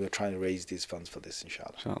campaign, then we're trying to raise these funds for this,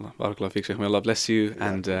 inshallah. Inshallah. Barakallahu feek, Shaykh. May Allah bless you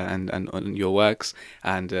and your works.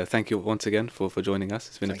 And thank you once again for joining us.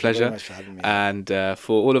 It's been a pleasure. Thank you very much for having me. And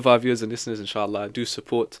for all of our viewers and listeners, inshallah, do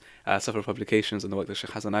support Safar Publications and the work that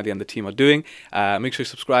Shaykh Hassan Ali and the team are doing. Make sure you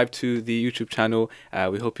subscribe to the YouTube channel.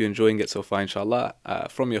 We hope you're enjoying it so far, inshallah.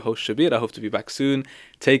 From your host, Shabir, I hope to be back soon.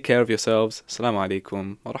 Take care of yourselves. Assalamu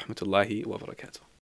alaikum wa rahmatullahi wa barakatuh.